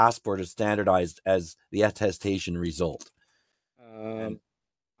that the passport is standardized as the attestation result. I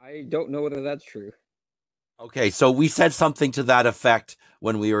don't know whether that's true. Okay, so we said something to that effect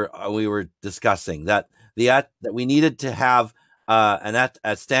when we were discussing that that we needed to have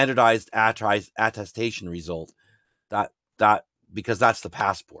a standardized attestation result. That because that's the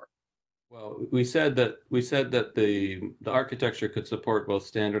passport. Well, we said that the architecture could support both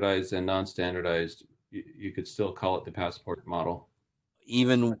standardized and non-standardized. You could still call it the passport model,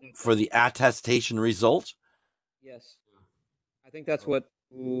 even for the attestation result. Yes, I think that's what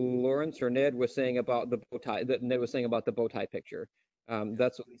Lawrence or Ned was saying about the bow tie. That Ned was saying about the bow tie picture.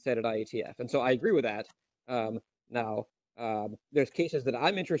 That's what we said at IETF, and so I agree with that. Now, there's cases that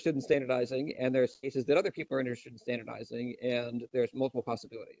I'm interested in standardizing, and there's cases that other people are interested in standardizing, and there's multiple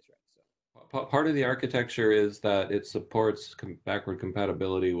possibilities, right? So part of the architecture is that it supports backward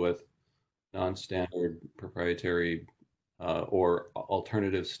compatibility with non-standard proprietary or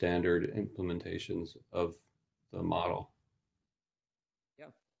alternative standard implementations of the model. Yeah.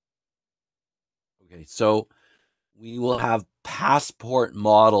 Okay, so we will have passport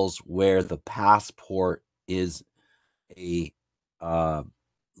models where the passport is a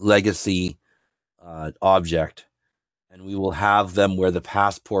legacy object, and we will have them where the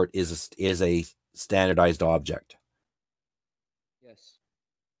passport is a standardized object. Yes.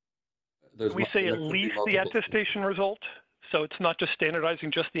 We say at least the attestation result, so it's not just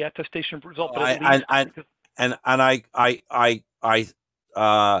standardizing just the attestation result, but at least.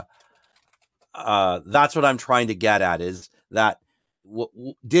 that's what I'm trying to get at, is that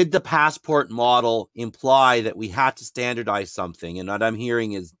did the passport model imply that we had to standardize something? And what I'm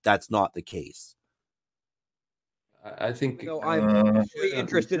hearing is that's not the case. I think No, I'm we really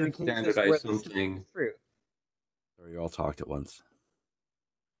interested in cases where standardize this something. is true. Sorry, you all talked at once.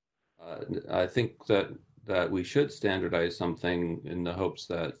 I think that we should standardize something in the hopes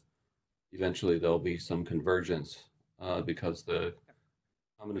that eventually there'll be some convergence, because the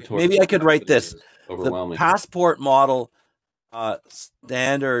combinatorial Maybe I could write this. is overwhelming. The passport model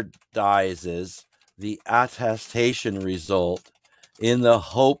standardizes the attestation result in the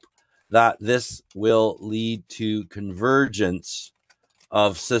hope that this will lead to convergence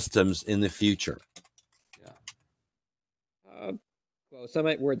of systems in the future. Close. I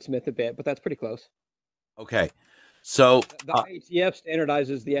might wordsmith a bit, but that's pretty close. Okay, so The IETF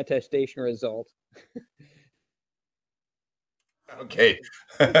standardizes the attestation result. Okay.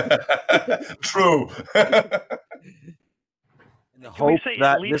 True. in the Can we hope say at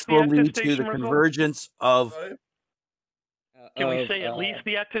that least this the will lead to the attestation result? convergence of. Can we say at least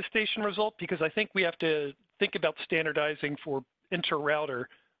the attestation result? Because I think we have to think about standardizing for inter-router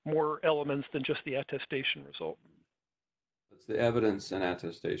more elements than just the attestation result. It's the evidence and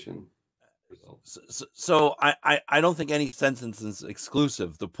attestation result. So I don't think any sentence is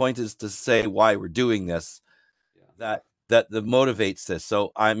exclusive. The point is to say why we're doing this. Yeah. That motivates this.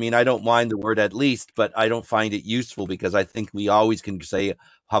 So I mean, I don't mind the word at least, but I don't find it useful because I think we always can say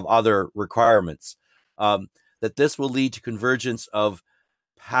have other requirements. That this will lead to convergence of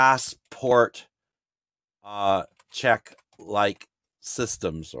passport check like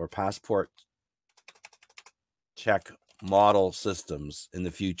systems or passport check model systems in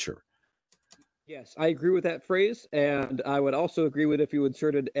the future. Yes, I agree with that phrase, and I would also agree with if you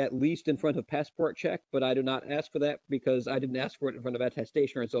inserted at least in front of passport check, but I do not ask for that because I didn't ask for it in front of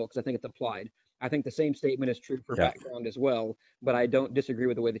attestation result because I think it's applied. I think the same statement is true for background as well, but I don't disagree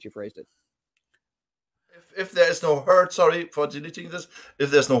with the way that you phrased it. If there is no hurt, sorry for deleting this,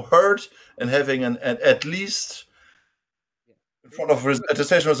 if there's no hurt and having an at least in front of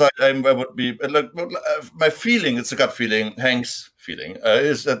attestation result, I would be my feeling, it's a gut feeling, Hank's feeling,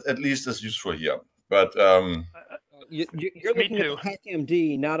 is that at least is useful here. But you're looking at the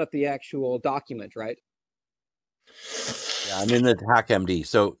HackMD, not at the actual document, right? Yeah, I'm in the HackMD.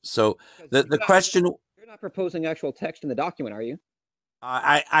 So the question. You're not proposing actual text in the document, are you?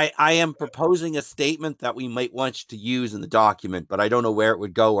 I am proposing a statement that we might want to use in the document, but I don't know where it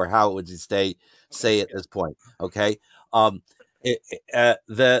would go or how it would say at this point. Okay. I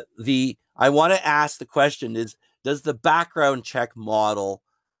want to ask the question is, does the background check model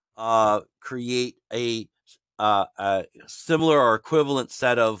create a similar or equivalent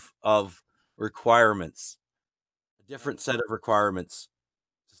set of requirements, a different set of requirements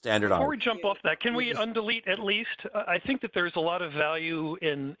to standardize? Before we jump off that, can we undelete at least? I think that there's a lot of value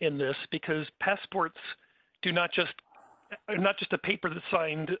in this because passports do not just a paper that's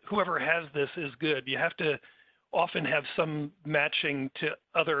signed. Whoever has this is good. You have to often have some matching to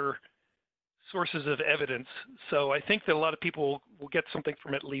other sources of evidence. So I think that a lot of people will get something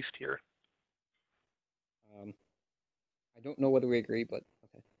from at least here. I don't know whether we agree, but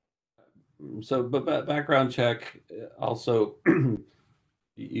okay. So, but background check also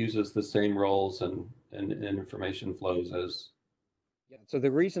uses the same roles and information flows as. Yeah. So the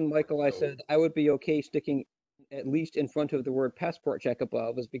reason, Michael, I said I would be okay sticking at least in front of the word passport check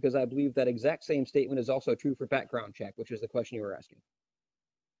above is because I believe that exact same statement is also true for background check, which is the question you were asking.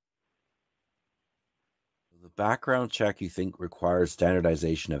 The background check you think requires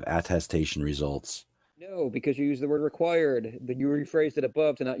standardization of attestation results? No, because you use the word required. You rephrased it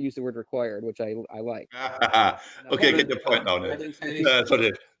above to not use the word required, which I like. Okay, get the point now.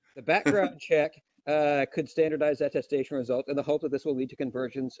 The background check could standardize attestation results in the hope that this will lead to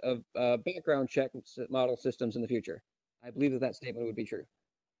convergence of background check model systems in the future. I believe that statement would be true.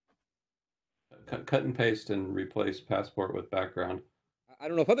 Cut and paste and replace passport with background. I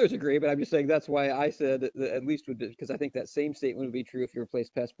don't know if others agree, but I'm just saying that's why I said that at least would be, because I think that same statement would be true if you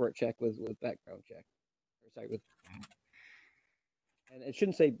replace passport check with background check. Sorry, and it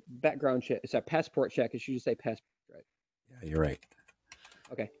shouldn't say background check. It's a passport check. It should just say passport, right? Yeah, you're right.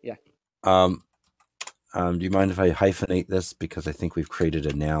 Okay, yeah. Do you mind if I hyphenate this because I think we've created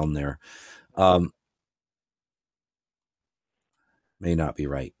a noun there? May not be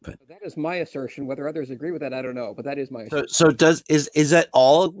right, but that is my assertion. Whether others agree with that, I don't know. But that is my assertion. So is that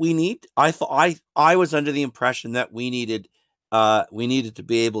all we need? I was under the impression that we needed to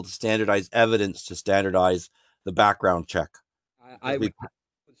be able to standardize evidence to standardize the background check. I would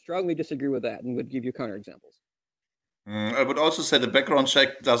strongly disagree with that and would give you counterexamples. I would also say the background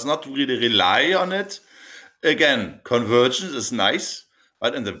check does not really rely on it. Again, convergence is nice,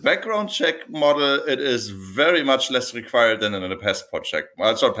 but in the background check model, it is very much less required than in a passport check.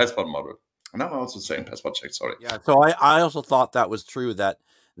 Well, sorry, passport model. And I'm also saying passport check, sorry. Yeah, so I also thought that was true, that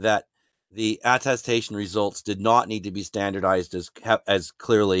the attestation results did not need to be standardized as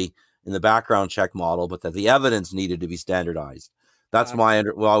clearly in the background check model, but that the evidence needed to be standardized. That's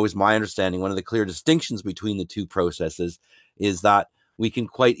always my understanding. One of the clear distinctions between the two processes is that we can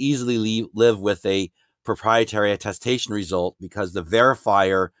quite easily live with a proprietary attestation result because the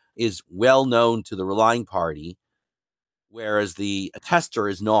verifier is well known to the relying party, whereas the attester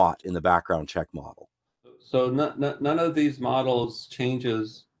is not in the background check model. So none of these models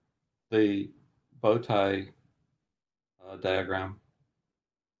changes the bow tie diagram.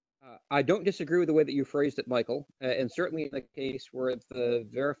 I don't disagree with the way that you phrased it, Michael. And certainly in the case where the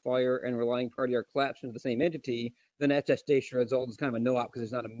verifier and relying party are collapsed into the same entity, then attestation result is kind of a no-op because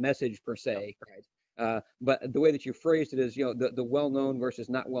it's not a message per se, right? But the way that you phrased it is, the well-known versus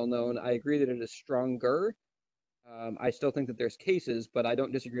not well-known. I agree that it is stronger. I still think that there's cases, but I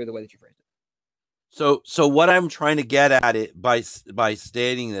don't disagree with the way that you phrased it. So what I'm trying to get at it by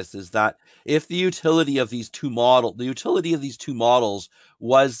stating this is that if the utility of these two models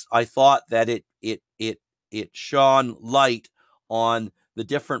was, I thought that it shone light on the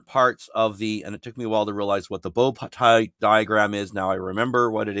different parts of and it took me a while to realize what the bow tie diagram is. Now I remember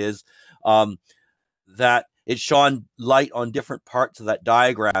what it is. That it shone light on different parts of that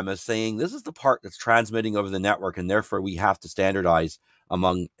diagram as saying this is the part that's transmitting over the network, and therefore we have to standardize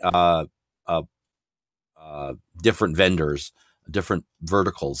among different vendors, different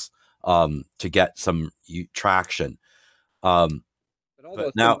verticals, to get some traction. But all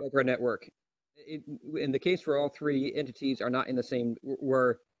those things over a network. In the case where all three entities are not in the same,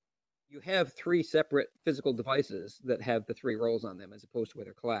 where you have three separate physical devices that have the three roles on them as opposed to where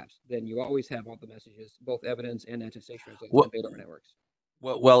they're collapsed, then you always have all the messages, both evidence and attestation results conveyed over networks.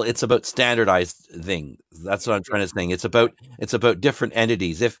 Well, it's about standardized thing. That's what I'm trying to say. It's about different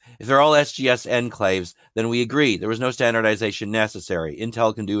entities. If they're all SGS enclaves, then we agree there was no standardization necessary.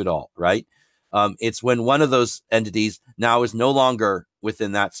 Intel can do it all, right? It's when one of those entities now is no longer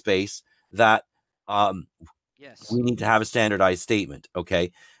within that space that we need to have a standardized statement.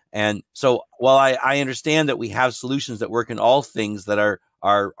 Okay. And so while I understand that we have solutions that work in all things that are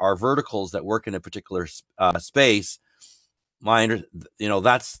verticals that work in a particular space,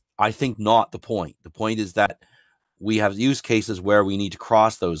 that's, I think, not the point. The point is that we have use cases where we need to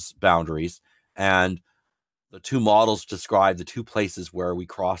cross those boundaries, and the two models describe the two places where we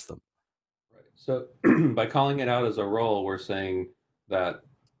cross them. Right. So by calling it out as a role, we're saying that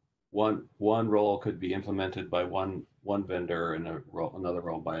one role could be implemented by one vendor and another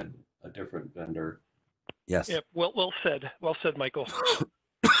role by a different vendor. Yes. Yeah. Well said. Well said, Michael.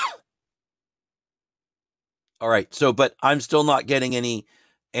 All right. So, but I'm still not getting any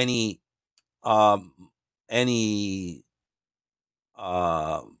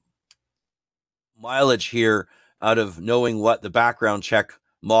mileage here out of knowing what the background check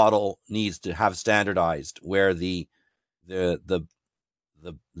model needs to have standardized, where the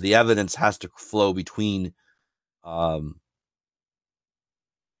evidence has to flow between. I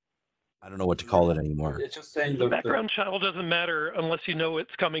don't know what to call it anymore. It's just saying the background channel doesn't matter unless you know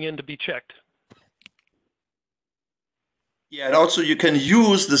it's coming in to be checked. Yeah, and also you can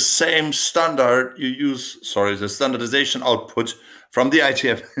use the same standard the standardization output from the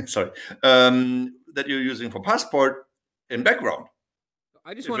IETF, that you're using for passport in background.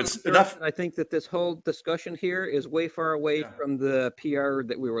 I just want to enough. I think that this whole discussion here is way far away from the PR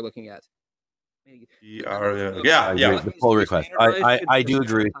that we were looking at. The pull request. I do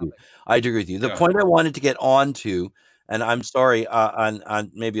agree with you. I do agree with you. The point I wanted to get on to, and I'm sorry,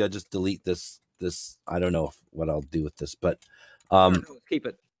 on maybe I'll just delete this. I don't know what I'll do with this, but keep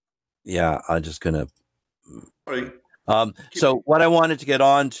it. Yeah, I'm just gonna. So what I wanted to get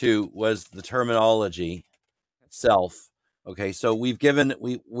on to was the terminology itself. Okay, so we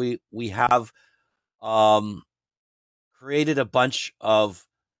have created a bunch of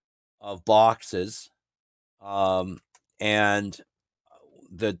boxes, and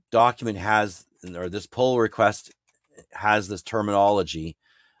the document has, or this pull request has, this terminology,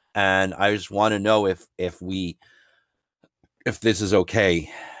 and I just want to know if this is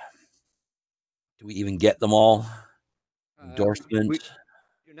okay. Do we even get them all? Endorsement. We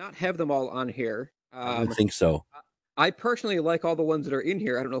do not have them all on here. I don't think so. I personally like all the ones that are in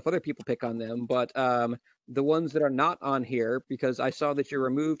here. I don't know if other people pick on them, but the ones that are not on here, because I saw that you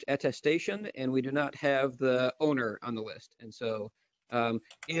removed attestation and we do not have the owner on the list. And so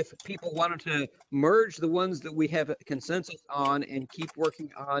If people wanted to merge the ones that we have a consensus on and keep working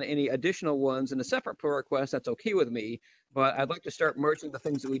on any additional ones in a separate pull request, that's okay with me. But I'd like to start merging the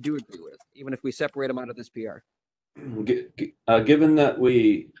things that we do agree with, even if we separate them out of this PR. Given that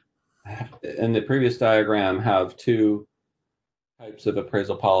we, in the previous diagram, have two types of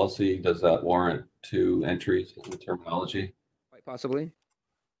appraisal policy, does that warrant two entries in the terminology? Quite possibly.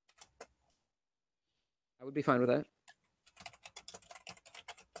 I would be fine with that.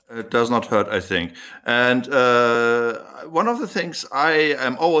 It does not hurt, I think. And one of the things I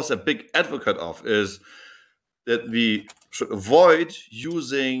am always a big advocate of is that we should avoid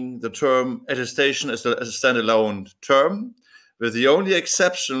using the term attestation as a standalone term, with the only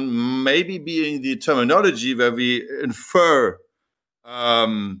exception maybe being the terminology where we infer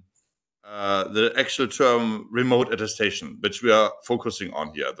the actual term remote attestation, which we are focusing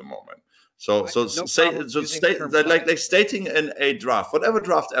on here at the moment. So like stating in a draft, whatever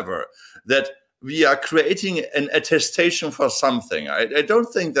draft ever, that we are creating an attestation for something. I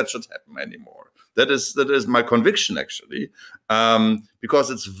don't think that should happen anymore. That is my conviction, actually,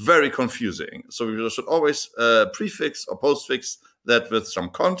 because it's very confusing. So we should always prefix or postfix that with some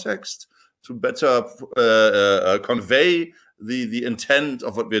context to better convey the intent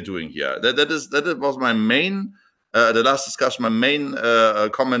of what we're doing here. That was my main. The last discussion, my main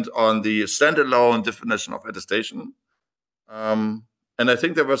comment on the standalone definition of attestation. And I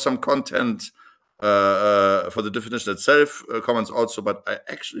think there was some content for the definition itself, comments also, but I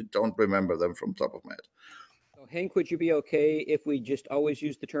actually don't remember them from top of my head. So Hank, would you be okay if we just always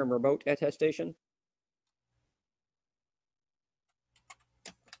use the term remote attestation?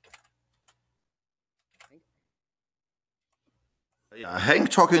 Yeah, Hank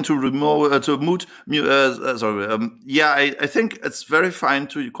talking to remote yeah, I think it's very fine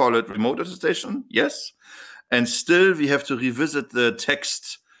to call it remote attestation. Yes, and still we have to revisit the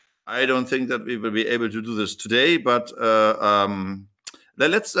text. I don't think that we will be able to do this today, but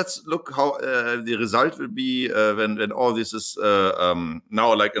let's look how the result will be when all this is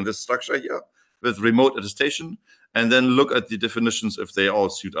now like in this structure here with remote attestation, and then look at the definitions if they all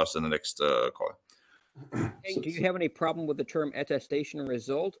suit us in the next call. Hey, do you have any problem with the term attestation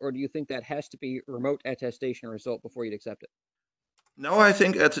result, or do you think that has to be remote attestation result before you'd accept it? No, I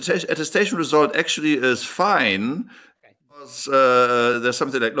think attestation result actually is fine. Okay. Because there's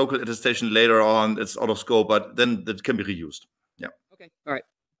something like local attestation later on, it's out of scope, but then that can be reused. Yeah. Okay. All right.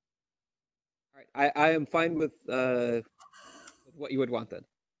 I am fine with what you would want then.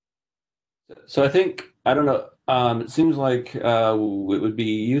 So I think, I don't know, it seems like it would be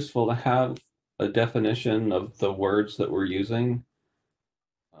useful to have a definition of the words that we're using.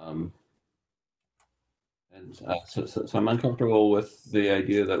 So I'm uncomfortable with the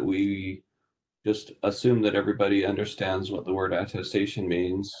idea that we just assume that everybody understands what the word attestation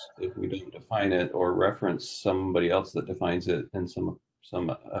means if we don't define it or reference somebody else that defines it in some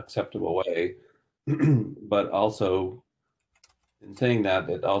acceptable way. But also, in saying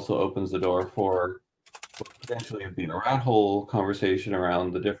that, it also opens the door for potentially being a rat hole conversation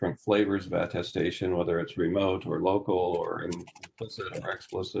around the different flavors of attestation, whether it's remote or local or implicit or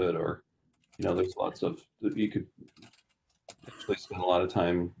explicit, or, you know, there's lots of, you could actually spend a lot of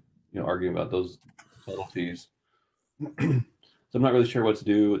time, you know, arguing about those subtleties. So I'm not really sure what to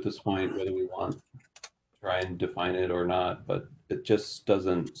do at this point, whether we want to try and define it or not, but it just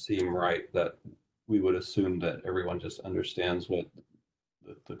doesn't seem right that we would assume that everyone just understands what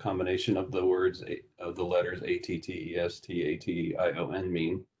the combination of the words of the letters ATTESTATION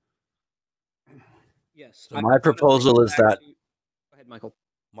mean. Yes. So my proposal is that. Go ahead, Michael.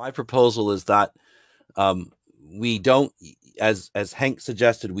 My proposal is that we don't, as Hank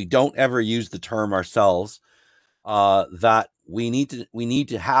suggested, we don't ever use the term ourselves. That we need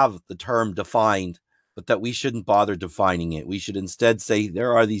to have the term defined, but that we shouldn't bother defining it. We should instead say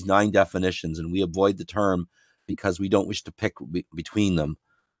there are these 9 definitions, and we avoid the term because we don't wish to pick between them.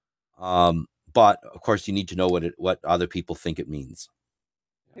 But of course, you need to know what other people think it means.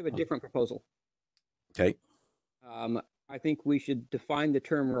 I have a different proposal. Okay. I think we should define the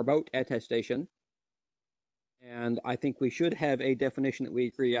term remote attestation. And I think we should have a definition that we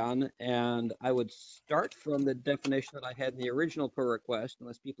agree on. And I would start from the definition that I had in the original pull request,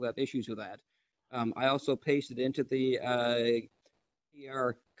 unless people have issues with that. I also pasted into the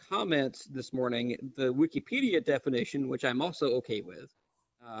PR comments this morning the Wikipedia definition, which I'm also okay with.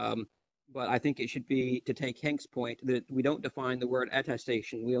 But I think it should be, to take Hank's point, that we don't define the word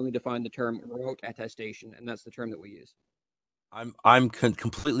attestation. We only define the term remote attestation, and that's the term that we use. I'm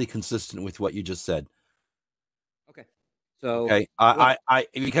completely consistent with what you just said. Okay. So okay,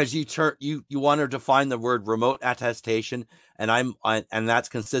 because you want to define the word remote attestation, and and that's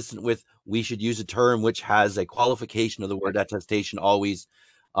consistent with we should use a term which has a qualification of the word attestation always,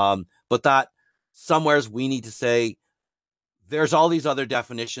 but that somewheres we need to say there's all these other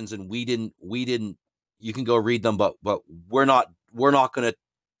definitions and we didn't. You can go read them, but we're not gonna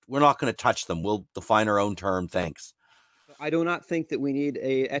touch them. We'll define our own term. Thanks. I do not think that we need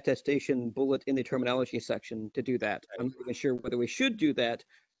a attestation bullet in the terminology section to do that. I'm not even sure whether we should do that,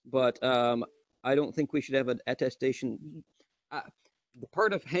 but I don't think we should have an attestation. The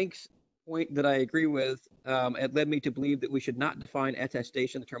part of Hank's point that I agree with, it led me to believe that we should not define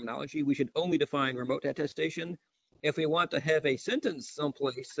attestation in the terminology. We should only define remote attestation. If we want to have a sentence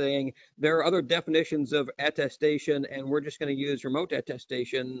someplace saying there are other definitions of attestation and we're just going to use remote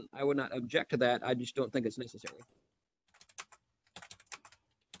attestation, I would not object to that. I just don't think it's necessary.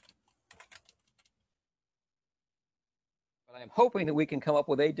 But I'm hoping that we can come up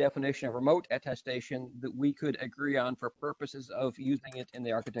with a definition of remote attestation that we could agree on for purposes of using it in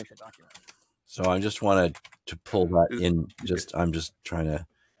the architecture document. So I just wanted to pull that in. I'm just trying to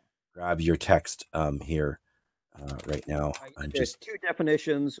grab your text here right now. There's two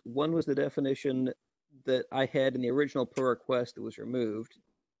definitions. One was the definition that I had in the original pull request that was removed,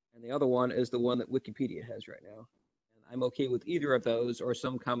 and the other one is the one that Wikipedia has right now. And I'm okay with either of those or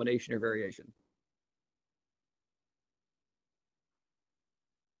some combination or variation.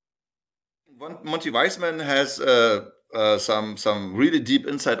 Monty Weissman has some really deep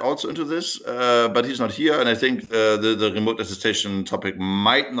insight also into this, but he's not here, and I think the remote attestation topic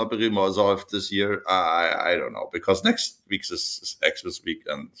might not be resolved this year. I don't know, because next week is Xmas week,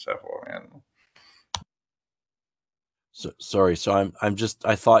 and therefore, So sorry. So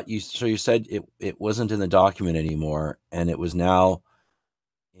I thought you said it wasn't in the document anymore, and it was now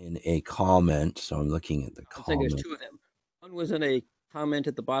in a comment. So I'm looking at the comment. I think there's two of them. One was in a comment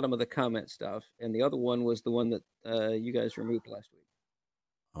at the bottom of the comment stuff, and the other one was the one that you guys removed last week.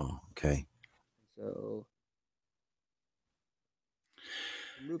 Oh, okay. So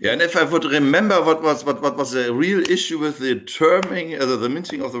yeah, and if I would remember what was the real issue with the terming, the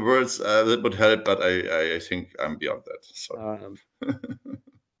minting of the words, that would help. But I think I'm beyond that. So,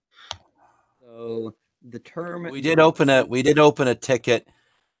 so the term we did open a ticket,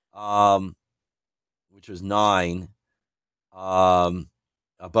 which was 9.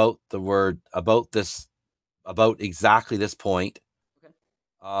 About exactly this point.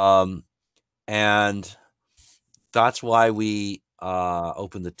 Okay. And that's why we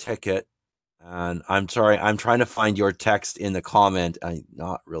opened the ticket. And I'm sorry, I'm trying to find your text in the comment. I'm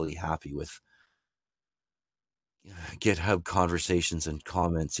not really happy with GitHub conversations and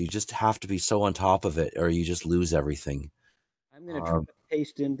comments. You just have to be so on top of it or you just lose everything. I'm going to try to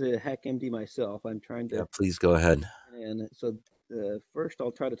paste into HackMD myself. I'm trying to. Yeah, please go ahead. And so first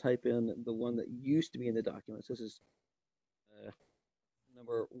I'll try to type in the one that used to be in the documents. This is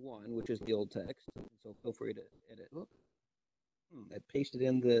number 1, which is the old text. So feel free to edit. Oh, I pasted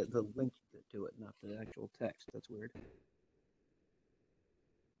in the link to it, not the actual text. That's weird.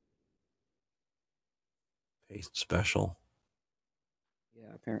 Paste special.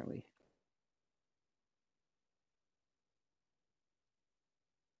 Yeah, apparently.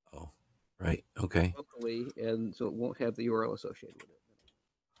 Oh, right. Okay. Locally, and so it won't have the URL associated with it.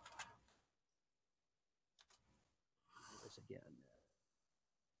 This again.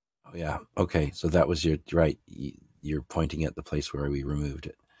 Oh yeah. Okay. So that was right. You're pointing at the place where we removed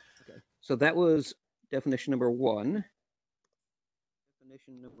it. Okay. So that was definition number 1.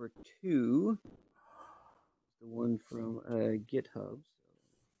 Definition number 2, the one from GitHub.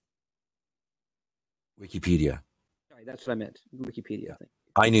 Wikipedia. Sorry, that's what I meant. Wikipedia. Yeah.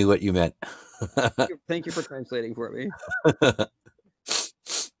 I knew what you meant. Thank you for translating for me.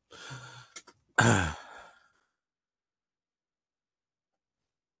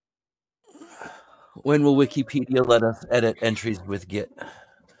 When will Wikipedia let us edit entries with Git?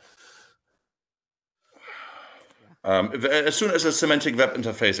 As soon as a semantic web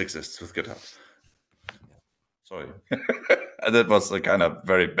interface exists with GitHub. Sorry. That was a kind of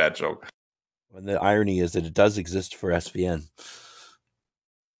very bad joke. And the irony is that it does exist for SVN.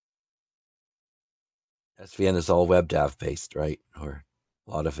 SVN is all WebDAV based, right? Or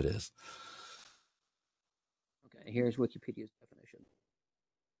a lot of it is. Okay, here's Wikipedia's definition.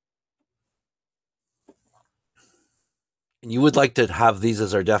 And you would like to have these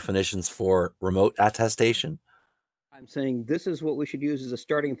as our definitions for remote attestation? I'm saying this is what we should use as a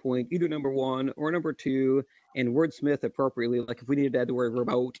starting point, either number 1 or number 2, and wordsmith appropriately. Like if we needed to add the word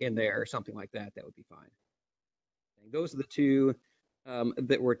remote in there or something like that, that would be fine. Those are the two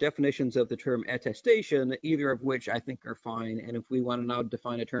that were definitions of the term attestation, either of which I think are fine. And if we want to now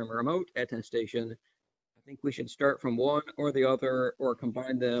define a term remote attestation, I think we should start from one or the other or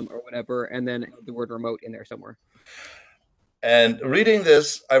combine them or whatever, and then add the word remote in there somewhere. And reading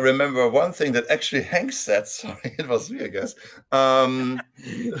this, I remember one thing that actually Hank said. Sorry, it was me, I guess.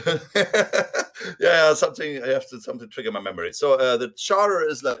 Yeah, something I have to something trigger my memory. So the charter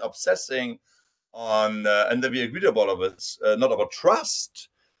is like obsessing on, and then we agreed about all of it, not about trust,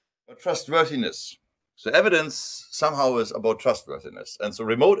 but trustworthiness. So evidence somehow is about trustworthiness, and so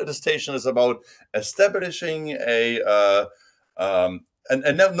remote attestation is about establishing a.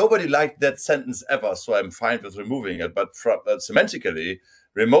 And nobody liked that sentence ever, so I'm fine with removing it. But semantically,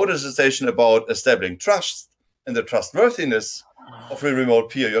 remote attestation about establishing trust and the trustworthiness of a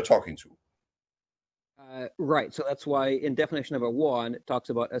remote peer you're talking to. Right. So that's why in definition number 1, it talks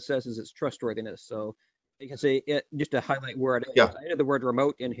about assesses its trustworthiness. So you can say it just to highlight where it is. Yeah. I added the word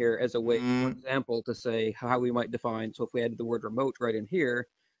remote in here as a way, for example, to say how we might define. So if we added the word remote right in here,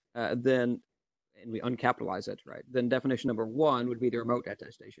 then and we uncapitalize it, right? Then definition number 1 would be the remote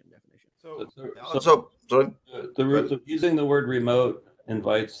attestation definition. Using the word remote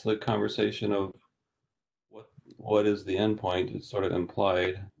invites the conversation of what is the endpoint. It's sort of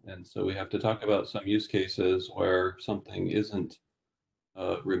implied, and so we have to talk about some use cases where something isn't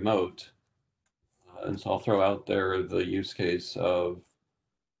remote. And so I'll throw out there the use case of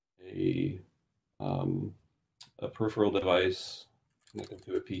a peripheral device connected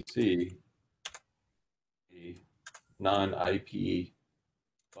to a PC, a non-IP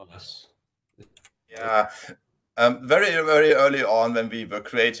bus. Yeah. Very, very early on, when we were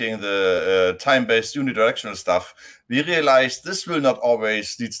creating the time-based unidirectional stuff, we realized this will not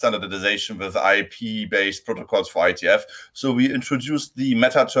always need standardization with IP-based protocols for IETF. So we introduced the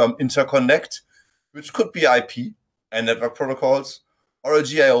meta term interconnect, which could be IP and network protocols, or a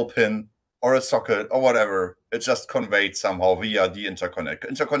GIO pin, or a socket, or whatever. It just conveyed somehow via the interconnect.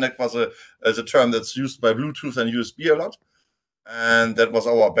 Interconnect was a term that's used by Bluetooth and USB a lot. And that was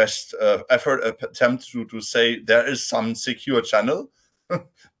our best attempt to say there is some secure channel.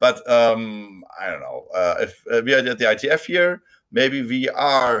 But I don't know. If we are at the IETF here, maybe we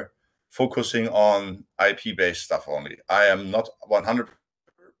are focusing on IP-based stuff only. I am not 100%,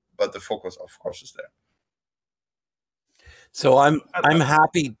 but the focus, of course, is there. So I'm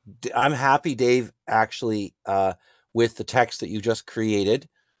happy. I'm happy, Dave, actually, with the text that you just created.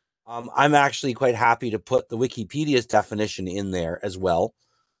 I'm actually quite happy to put the Wikipedia's definition in there as well.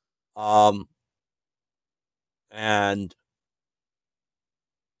 And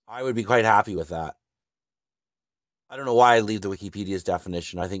I would be quite happy with that. I don't know why I leave the Wikipedia's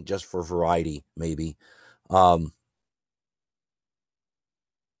definition. I think just for variety, maybe. So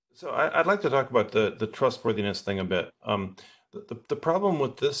I'd like to talk about the trustworthiness thing a bit. The problem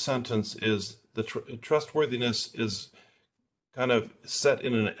with this sentence is the trustworthiness is kind of set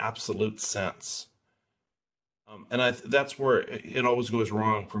in an absolute sense. And that's where it always goes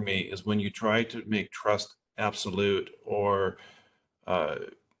wrong for me, is when you try to make trust absolute or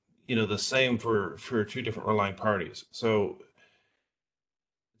the same for two different relying parties. So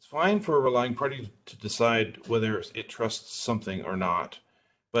it's fine for a relying party to decide whether it trusts something or not,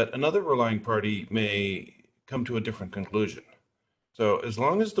 but another relying party may come to a different conclusion. So as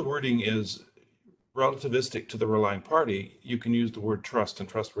long as the wording is relativistic to the relying party, you can use the word trust and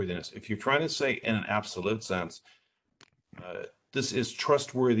trustworthiness. If you're trying to say in an absolute sense, this is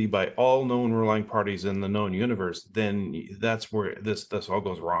trustworthy by all known relying parties in the known universe, then that's where this all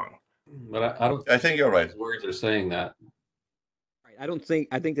goes wrong. But I think you're right. Words are saying that. Right.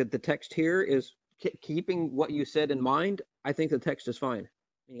 I think that the text here is keeping what you said in mind. I think the text is fine.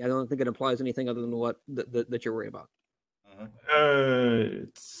 I don't think it implies anything other than what that you're worried about.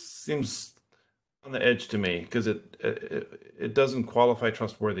 It seems on the edge to me, because it doesn't qualify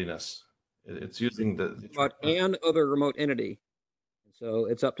trustworthiness. It's using the about an other remote entity. So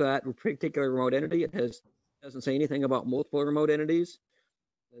it's up to that particular remote entity. It doesn't say anything about multiple remote entities.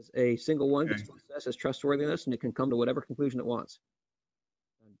 There's a single one gets to assess as trustworthiness, and it can come to whatever conclusion it wants.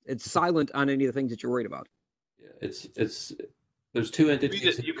 It's silent on any of the things that you're worried about. Yeah, there's two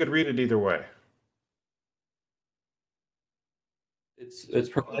entities. You could read it either way. It's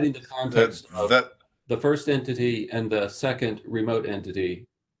providing the context of the first entity and the second remote entity,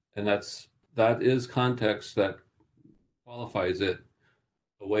 and that is context that qualifies it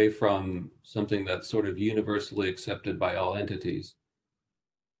away from something that's sort of universally accepted by all entities.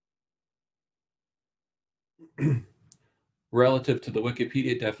 Relative to the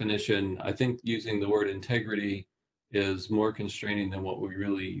Wikipedia definition, I think using the word integrity is more constraining than what we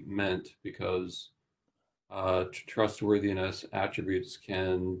really meant, because trustworthiness attributes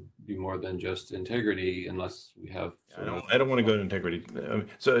can be more than just integrity, unless we have. I don't want to go to integrity.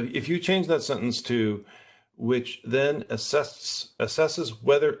 So if you change that sentence to which then assesses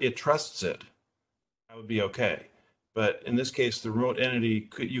whether it trusts it, that would be okay. But in this case, the remote entity,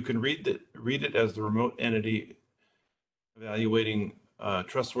 you can read it as the remote entity evaluating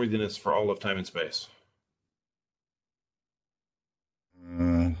trustworthiness for all of time and space.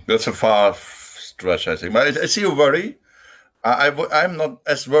 That's a far stretch, I think. But I see your worry. I'm not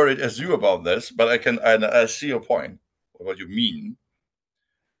as worried as you about this, but I see your point, what you mean.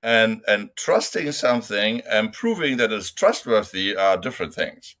 And trusting something and proving that it's trustworthy are different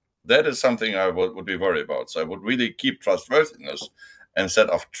things. That is something I would be worried about. So I would really keep trustworthiness instead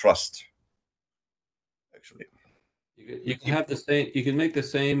of trust. Actually, you can have the same. You can make the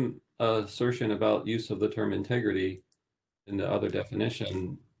same assertion about use of the term integrity in the other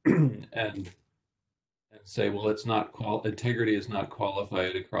definition, and say, well, it's not integrity is not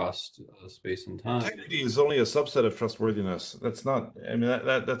qualified across space and time. Integrity is only a subset of trustworthiness. That's not. I mean,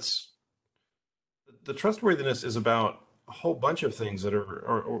 that's the trustworthiness is about a whole bunch of things that are,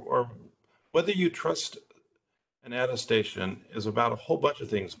 or whether you trust an attestation is about a whole bunch of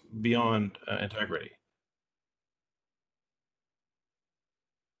things beyond integrity.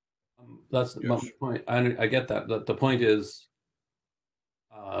 That's my point. I get that. The point is,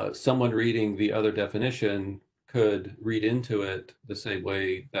 someone reading the other definition could read into it the same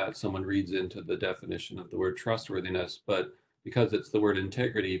way that someone reads into the definition of the word trustworthiness. But because it's the word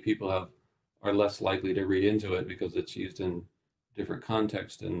integrity, people are less likely to read into it because it's used in different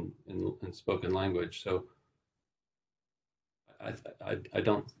context in spoken language. So I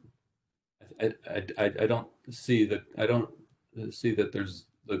don't see that there's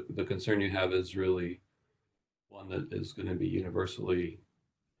the concern you have is really one that is going to be universally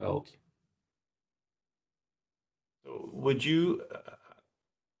felt. So would you,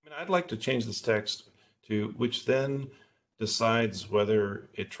 I'd like to change this text to which then decides whether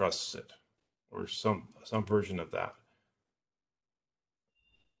it trusts it, or some version of that.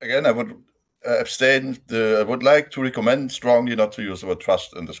 Again, I would abstain. I would like to recommend strongly not to use the word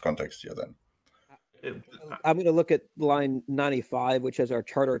trust in this context here then. I'm going to look at line 95, which has our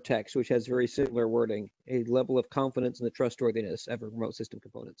charter text, which has very similar wording, a level of confidence in the trustworthiness of remote system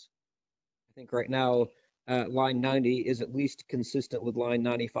components. I think right now, line 90 is at least consistent with line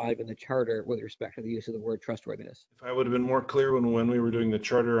 95 in the charter with respect to the use of the word trustworthiness. If I would have been more clear when we were doing the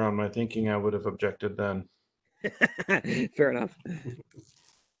charter on my thinking, I would have objected then. Fair enough.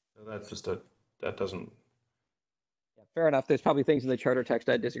 So that's just that doesn't. Yeah, fair enough. There's probably things in the charter text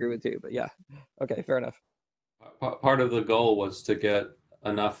I disagree with too, but yeah. Okay, fair enough. Part of the goal was to get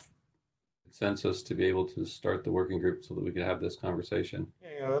enough consensus to be able to start the working group so that we could have this conversation.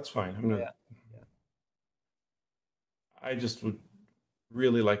 Yeah, that's fine. I just would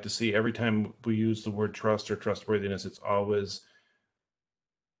really like to see every time we use the word trust or trustworthiness, it's always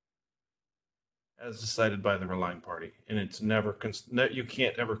as decided by the relying party, and it's never you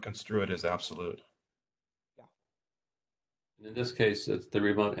can't ever construe it as absolute. Yeah. And in this case, it's the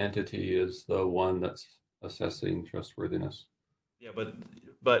remote entity is the one that's assessing trustworthiness. Yeah,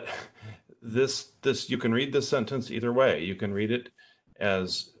 but this you can read this sentence either way. You can read it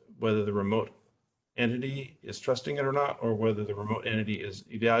as whether the remote entity is trusting it or not, or whether the remote entity is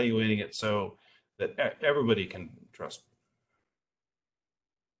evaluating it so that everybody can trust.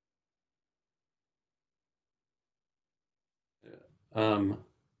 Would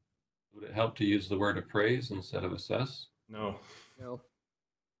it help to use the word appraise instead of assess? No. No.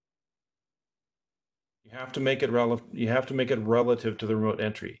 You have to make it relevant. You have to make it relative to the remote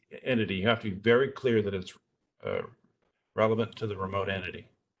entity. You have to be very clear that it's relevant to the remote entity.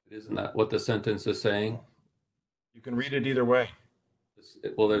 Isn't that what the sentence is saying? You can read it either way.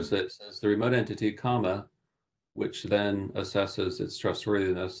 Well, it says the remote entity, comma, which then assesses its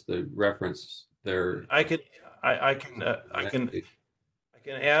trustworthiness. The reference there. I can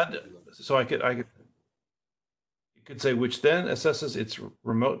add. So you could say which then assesses its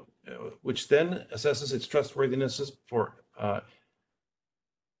remote, which then assesses its trustworthiness for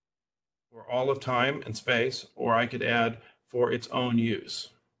all of time and space, or I could add for its own use.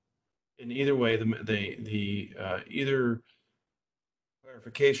 In either way, the either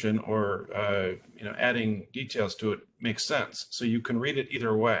clarification or adding details to it makes sense. So you can read it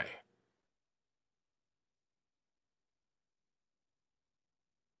either way.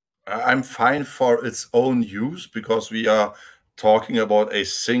 I'm fine for its own use because we are talking about a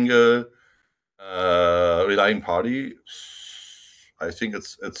single relying party. I think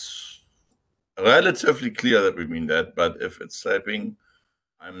it's relatively clear that we mean that, but if it's helping,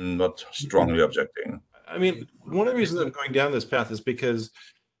 I'm not strongly objecting. I mean, one of the reasons I'm going down this path is because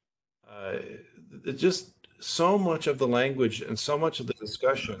it's just so much of the language and so much of the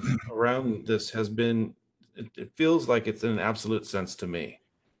discussion around this has been, it feels like it's in an absolute sense to me.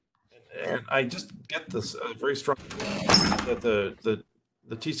 And I just get this very strong that the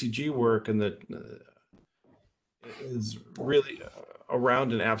TCG work and the is really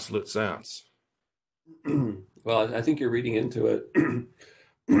around an absolute sense. Well, I think you're reading into it.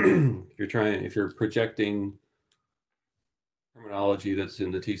 If you're projecting terminology that's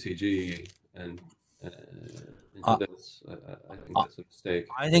in the TCG and into this, I think that's a mistake.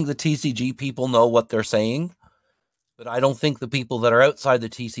 I think the TCG people know what they're saying, but I don't think the people that are outside the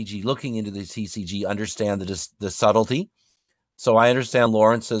TCG looking into the TCG understand the subtlety. So I understand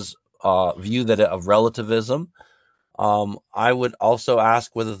Lawrence's view of relativism. I would also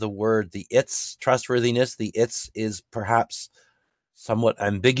ask whether the word, the its trustworthiness, the its is perhaps somewhat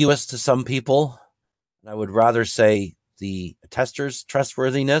ambiguous to some people. And I would rather say the tester's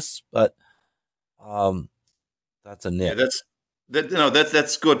trustworthiness, but that's a nit. Yeah,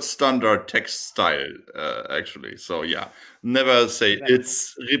 that's good standard text style, actually. So yeah, never say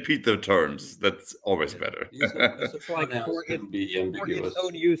it's, repeat the terms. That's always better. It's like pronouns can be ambiguous. Its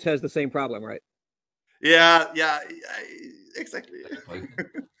own use has the same problem, right? Yeah, exactly.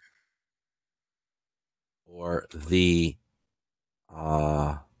 Or the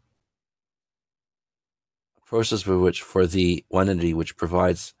process for the one entity which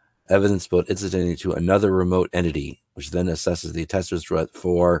provides evidence about its identity to another remote entity, which then assesses the attester's right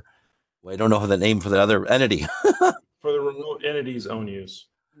for, well, I don't know the name for the other entity. For the remote entity's own use.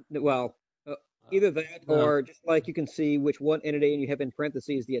 Well, either that or just like you can see which one entity and you have in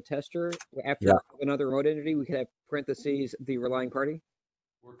parentheses the attester. After another remote entity, we could have parentheses the relying party.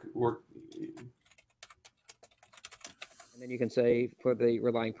 And then you can say for the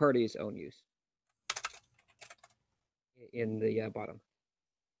relying party's own use in the bottom.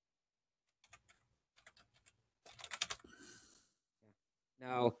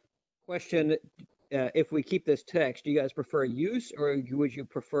 Now, question, if we keep this text, do you guys prefer use or would you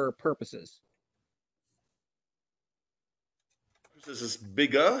prefer purposes? This is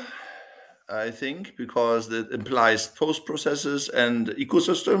bigger, I think, because it implies post-processes and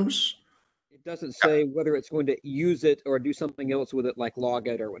ecosystems. It doesn't say whether it's going to use it or do something else with it, like log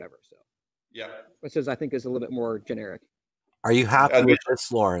it or whatever. So yeah, it says I think is a little bit more generic. Are you happy with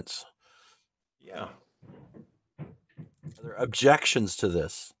this, Lawrence? Yeah. Are there objections to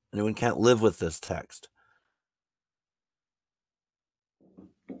this? Anyone can't live with this text?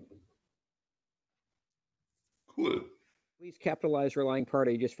 Cool. Please capitalize relying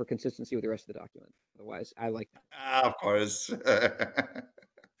party just for consistency with the rest of the document. Otherwise, I like that. Of course.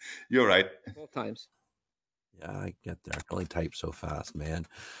 You're right. Both times. Yeah, I get there. I can only type so fast, man.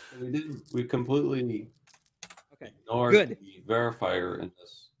 We completely ignored the verifier in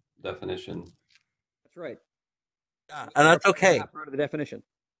this definition. That's right. Yeah, and that's okay. Not part of the definition.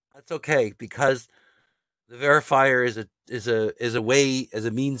 That's okay because the verifier is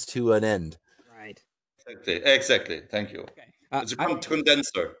a means to an end. Right. Exactly. Thank you. Okay. It's a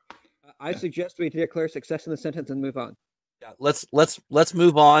condenser. I suggest we declare success in the sentence and move on. Yeah, let's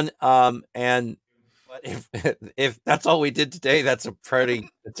move on. But if that's all we did today, that's a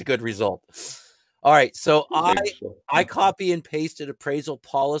good result. All right, so I copy and pasted appraisal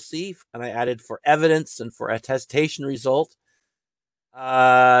policy, and I added for evidence and for attestation result. Did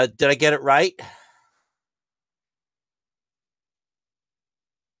I get it right?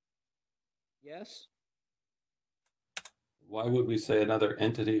 Yes. Why would we say another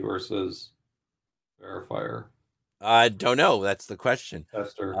entity versus verifier? I don't know. That's the question.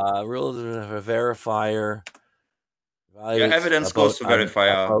 Tester. Rules of a verifier. Yeah, evidence goes to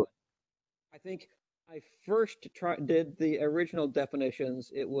verifier. I think I first did the original definitions.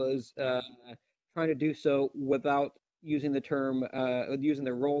 It was trying to do so without using the term, using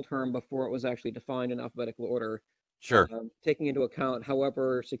the role term before it was actually defined in alphabetical order. Sure. Taking into account,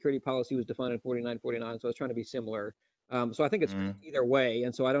 however, security policy was defined in 4949, so I was trying to be similar. So I think it's either way,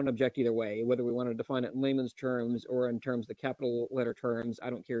 and so I don't object either way. Whether we want to define it in layman's terms or in terms of the capital letter terms, I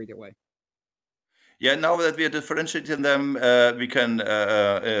don't care either way. Yeah, now that we are differentiating them, we can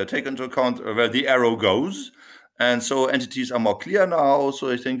take into account where the arrow goes. And so entities are more clear now. So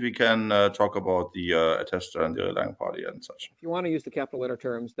I think we can talk about the attester and the relying party and such. If you want to use the capital letter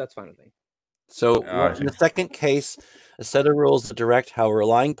terms, that's fine with me. So in the second case, a set of rules that direct how a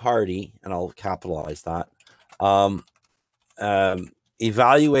relying party, and I'll capitalize that,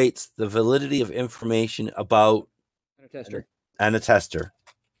 evaluates the validity of information about an attester.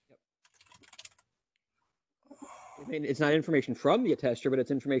 I mean, it's not information from the attester, but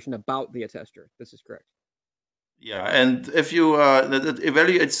it's information about the attester. This is correct. Yeah, and if you that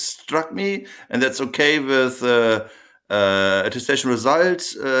evaluate struck me, and that's okay with attestation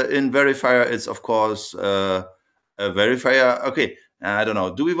results in verifier, it's of course a verifier. Okay, I don't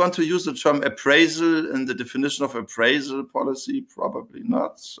know. Do we want to use the term appraisal in the definition of appraisal policy? Probably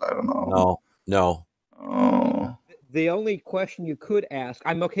not. I don't know. No. Oh, The only question you could ask,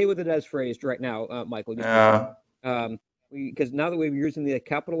 I'm okay with it as phrased right now, Michael. yeah. Because now that we're using the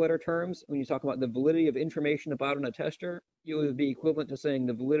capital letter terms, when you talk about the validity of information about an attester, it would be equivalent to saying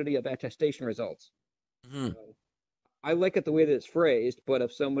the validity of attestation results. Mhm. I like it the way that it's phrased, but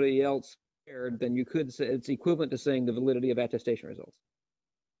if somebody else cared, then you could say it's equivalent to saying the validity of attestation results.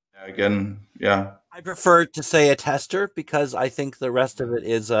 Again, yeah. I prefer to say attester because I think the rest of it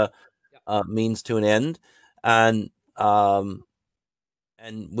is a means to an end, and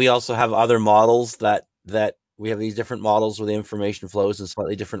we also have other models that we have these different models where the information flows in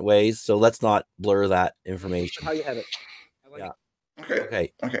slightly different ways. So let's not blur that information. How you have it. I like Yeah.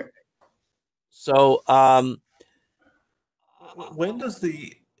 Okay. Okay. So When does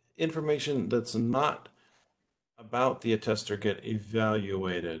the information that's not about the attester get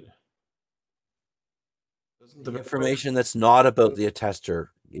evaluated? Doesn't the the information that's not about the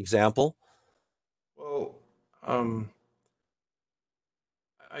attester. Example? Well,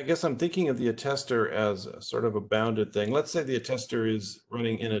 I guess I'm thinking of the attester as a sort of a bounded thing. Let's say the attester is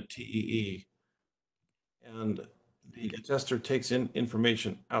running in a TEE, and the attester takes in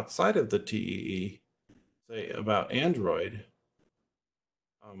information outside of the TEE, say about Android,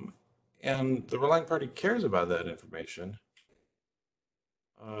 and the relying party cares about that information,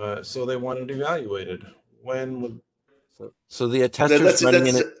 so they want it evaluated. When would So the attester's running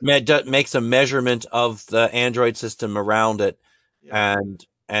in it makes a measurement of the Android system around it, yeah.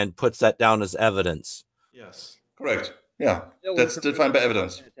 and puts that down as evidence. Yes. Correct. Yeah. Still That's defined by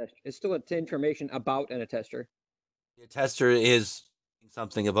evidence. It's still information about an attester. The attester is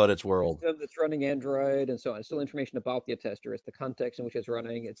something about its world. It's running Android and so on. It's still information about the attester. It's the context in which it's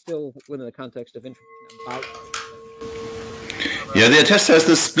running. It's still within the context of information about. Yeah, the attester has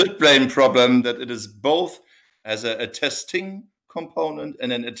this split brain problem that it is both as a attesting component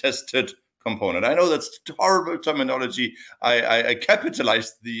and an attested component. I know that's horrible terminology. I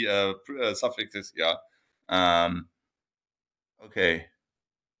capitalized the suffixes here. Okay.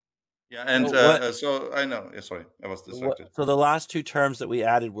 Yeah, and so I know. Yeah, sorry, I was distracted. So the last two terms that we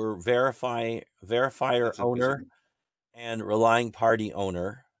added were verifier owner and relying party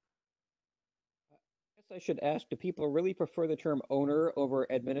owner. I guess I should ask, do people really prefer the term owner over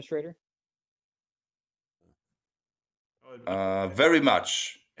administrator? Very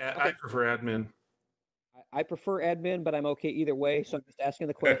much. I prefer admin. I prefer admin, but I'm okay either way. So I'm just asking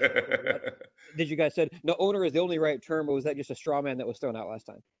the question. Did you guys said no, owner is the only right term, or was that just a straw man that was thrown out last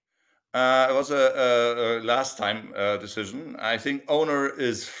time? It was a last time decision. I think owner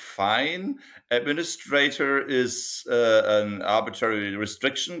is fine. Administrator is an arbitrary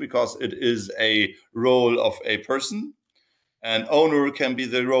restriction because it is a role of a person, and owner can be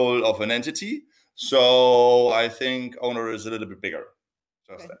the role of an entity. So I think owner is a little bit bigger.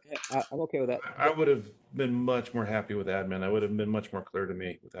 Okay. I'm okay with that. I would have been much more happy with admin. I would have been much more clear to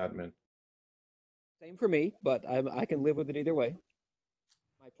me with admin. Same for me, but I can live with it either way.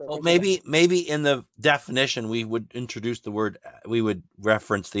 Well, maybe in the definition we would introduce the word. We would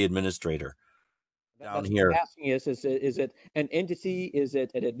reference the administrator down here. What I'm asking is it an entity? Is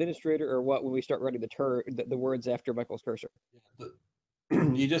it an administrator, or what? When we start writing the words after Michael's cursor.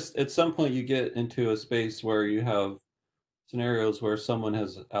 You just at some point you get into a space where you have scenarios where someone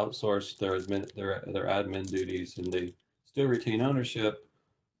has outsourced their admin duties and they still retain ownership,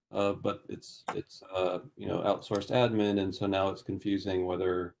 but it's outsourced admin, and so now it's confusing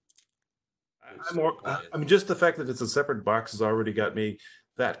whether. I mean, just the fact that it's a separate box has already got me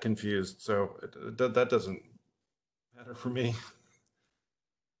that confused. So that doesn't matter for me.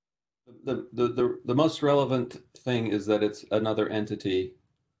 The most relevant thing is that it's another entity.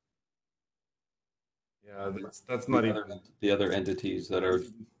 Yeah, that's not even the other entities that are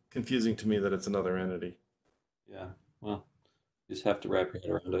confusing to me. That it's another entity. Yeah, well, you just have to wrap your head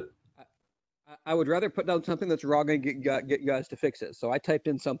around it. I would rather put down something that's wrong and get you guys to fix it. So I typed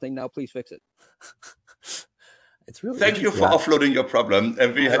in something. Now please fix it. It's really Thank you for offloading your problem,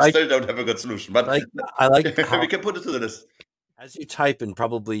 and we still don't have a good solution. But I like we can put it to the list. As you type, and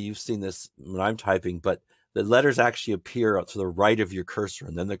probably you've seen this when I'm typing, but the letters actually appear to the right of your cursor,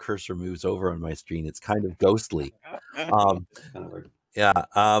 and then the cursor moves over on my screen. It's kind of ghostly. Yeah.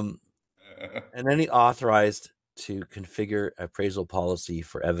 And then he authorized to configure appraisal policy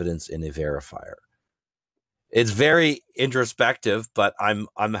for evidence in a verifier. It's very introspective, but I'm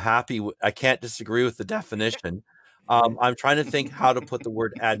happy. I can't disagree with the definition. I'm trying to think how to put the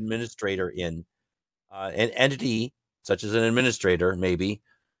word administrator in. An entity, such as an administrator, maybe.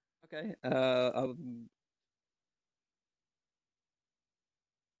 Okay.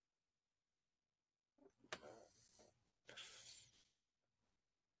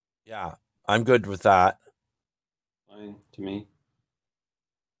 Yeah, I'm good with that. Fine to me.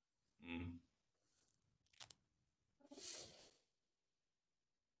 Mm.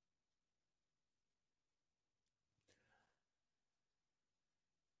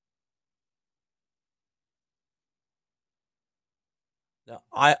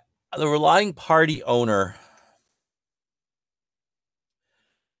 Now, the relying party owner,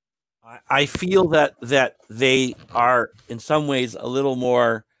 I feel that they are in some ways a little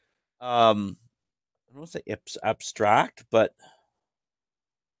more, I don't want to say abstract, but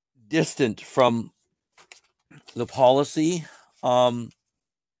distant from the policy. Um,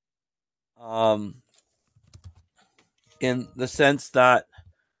 um, in the sense that,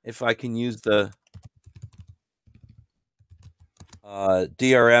 if I can use the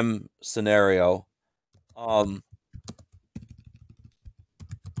DRM scenario,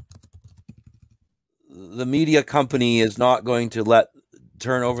 the media company is not going to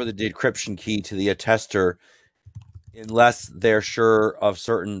turn over the decryption key to the attester unless they're sure of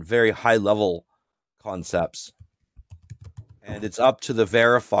certain very high level concepts. And it's up to the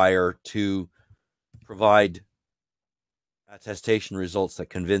verifier to provide attestation results that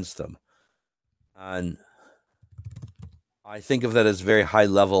convince them. And I think of that as very high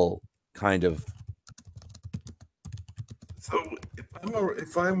level kind of. So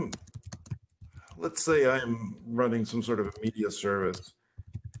if I'm, let's say I'm running some sort of a media service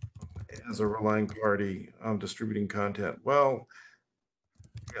as a relying party on distributing content. Well,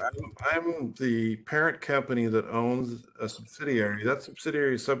 I'm the parent company that owns a subsidiary. That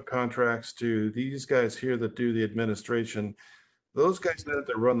subsidiary subcontracts to these guys here that do the administration. Those guys that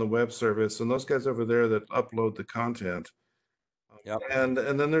run the web service, and those guys over there that upload the content. Yep. And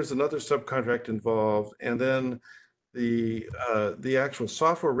then there's another subcontract involved, and then the actual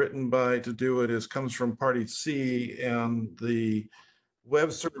software written by to do it comes from party C, and the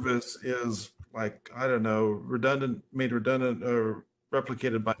web service is like, I don't know, made redundant or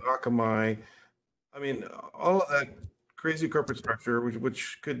replicated by Akamai. I mean, all of that crazy corporate structure,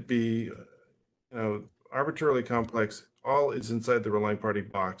 which could be, arbitrarily complex, all is inside the relying party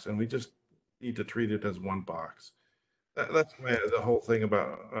box, and we just need to treat it as one box. That's why the whole thing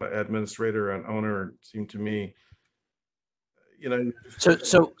about administrator and owner seemed to me,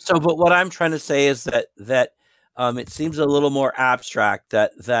 But what I'm trying to say is that it seems a little more abstract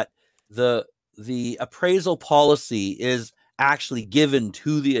that the appraisal policy is actually given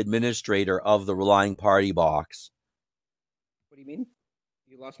to the administrator of the relying party box. What do you mean?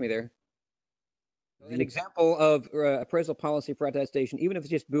 You lost me there. An example of appraisal policy for attestation, even if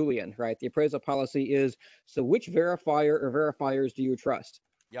it's just Boolean, right? The appraisal policy is, so which verifier or verifiers do you trust?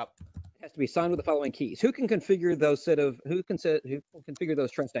 Yep. It has to be signed with the following keys. Who can configure those who can configure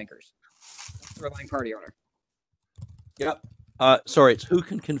those trust anchors? That's the relying party owner. Yep. Sorry, it's who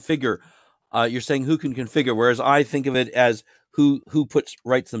can configure. You're saying who can configure, whereas I think of it as who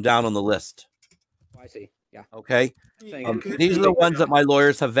writes them down on the list. Oh, I see. Yeah. Okay. These are the ones that my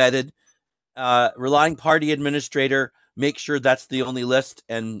lawyers have vetted. Relying party administrator, make sure that's the only list,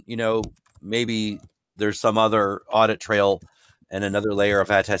 and maybe there's some other audit trail and another layer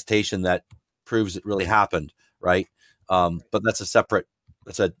of attestation that proves it really happened, right? But that's a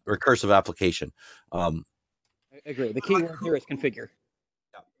recursive application. I agree. The key word here is configure.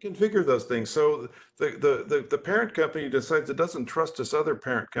 Configure those things. So the parent company decides it doesn't trust this other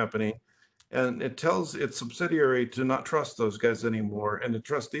parent company, and it tells its subsidiary to not trust those guys anymore and to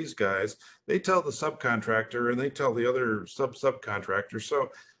trust these guys. They tell the subcontractor, and they tell the other subcontractor. So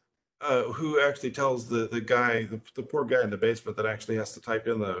who actually tells the guy, the poor guy in the basement that actually has to type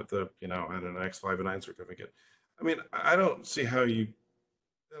in the I don't know, X5 and 9 certificate. I mean, I don't see how it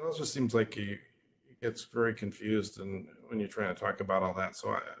also seems like he gets very confused and when you're trying to talk about all that.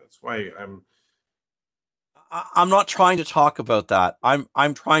 So that's why I'm not trying to talk about that.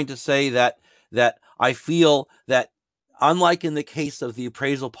 I'm trying to say that I feel that, unlike in the case of the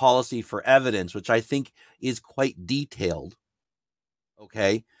appraisal policy for evidence, which I think is quite detailed,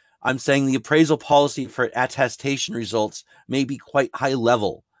 okay, I'm saying the appraisal policy for attestation results may be quite high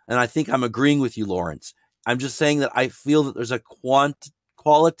level, and I think I'm agreeing with you, Lawrence. I'm just saying that I feel that there's a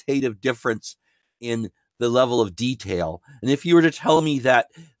qualitative difference in the level of detail. And if you were to tell me that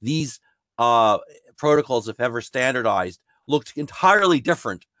these protocols, if ever standardized, looked entirely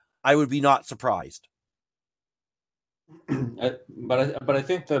different, I would be not surprised. But I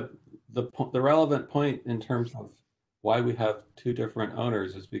think the relevant point in terms of why we have two different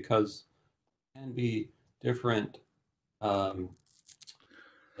owners is because it can be different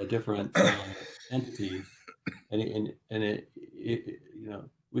different entities, and you know,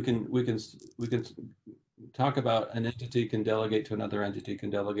 we can talk about an entity can delegate to another entity, can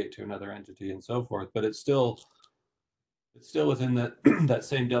delegate to another entity, and so forth, but it's still within that that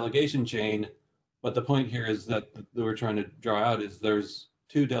same delegation chain. But the point here is that we're trying to draw out is there's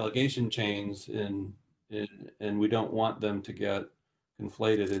two delegation chains and we don't want them to get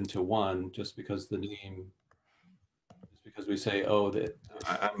conflated into one just because the name, just because we say, oh, that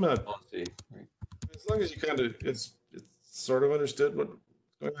I'm a, policy, right? as long as you kind of it's sort of understood what's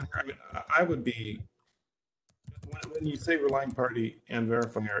going on here. I mean, I would be when you say relying party and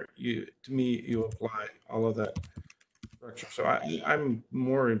verifier, to me you apply all of that structure. So I'm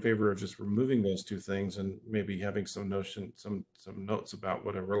more in favor of just removing those two things and maybe having some notes about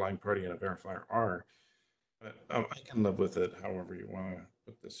what a relying party and a verifier are. But I can live with it however you want to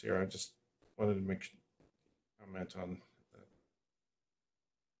put this here. I just wanted to make comment on that.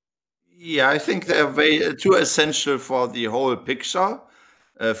 Yeah, I think they're too essential for the whole picture,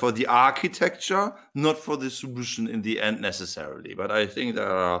 for the architecture, not for the solution in the end necessarily. But I think there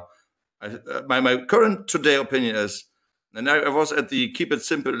are. My current today opinion is, and I was at the keep it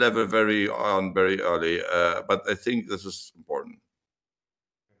simple level very early, but I think this is important.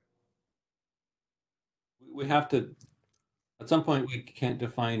 We have to, at some point, we can't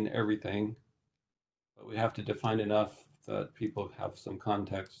define everything, but we have to define enough that people have some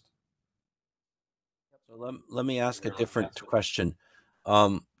context. So let me ask a different question,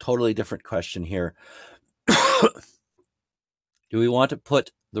 totally different question here. Do we want to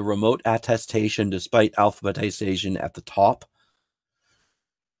put the remote attestation despite alphabetization at the top?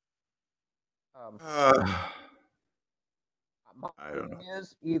 My I don't know. opinion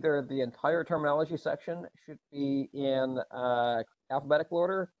is either the entire terminology section should be in alphabetical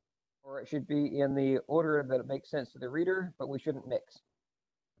order, or it should be in the order that it makes sense to the reader, but we shouldn't mix.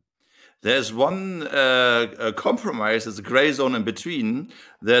 There's one compromise, there's a gray zone in between,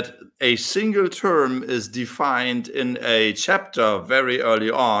 that a single term is defined in a chapter very early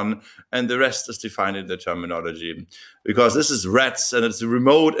on, and the rest is defined in the terminology. Because this is RATs and it's a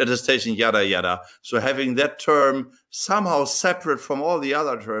remote attestation, yada, yada. So having that term somehow separate from all the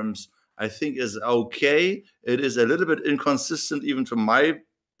other terms, I think is okay. It is a little bit inconsistent, even to my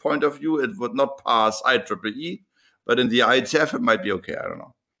point of view. It would not pass IEEE, but in the IETF, it might be okay. I don't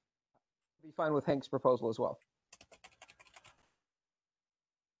know. Be fine with Hank's proposal as well.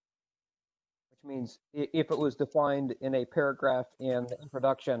 Which means if it was defined in a paragraph in the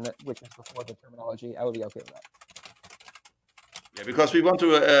introduction, which is before the terminology, I would be okay with that. Yeah, because we want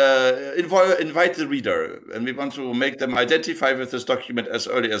to invite the reader, and we want to make them identify with this document as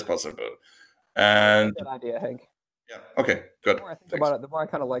early as possible. And I like that idea, Hank. yeah, okay, good. The more I think about it, the more I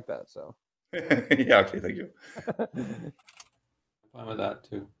kind of like that. So. Yeah, okay, thank you. I'm fine with that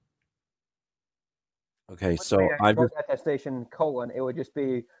too. Okay, so I remote attestation : it would just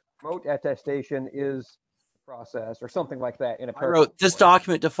be remote attestation is the process or something like that in a paragraph. I wrote this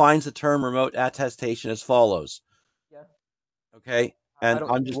document defines the term remote attestation as follows. Yeah. Okay. And I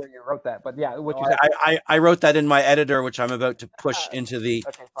don't know where you wrote that, but yeah, what you said. I wrote that in my editor, which I'm about to push into the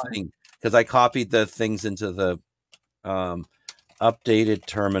thing because I copied the things into the updated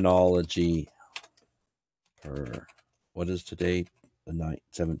terminology for what is today, the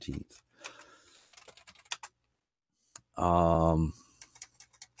 17th.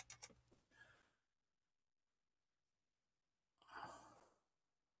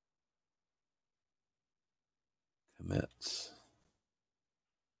 Commits.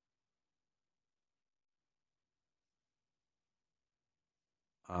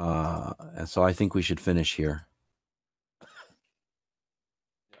 And so I think we should finish here.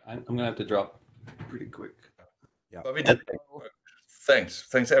 I'm going to have to drop pretty quick. Yeah. But we did.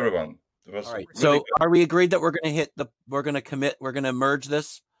 Thanks everyone. All right. Really so good. Are we agreed that we're going to we're going to commit, we're going to merge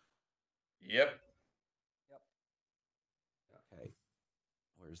this? Yep. Okay.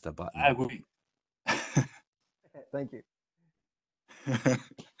 Where's the button? I agree. Thank you.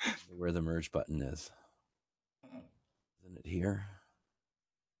 Where the merge button is. Isn't it here?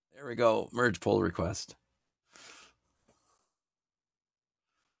 There we go. Merge pull request.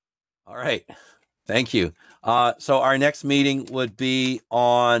 All right. Thank you. So our next meeting would be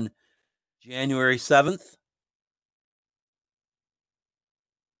on January 7th.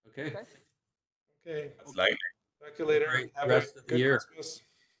 Okay. Okay. That's likely. Talk to you later. Great Have rest of the year. Christmas.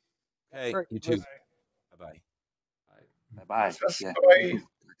 Okay. You too. Bye-bye. Bye-bye. Bye.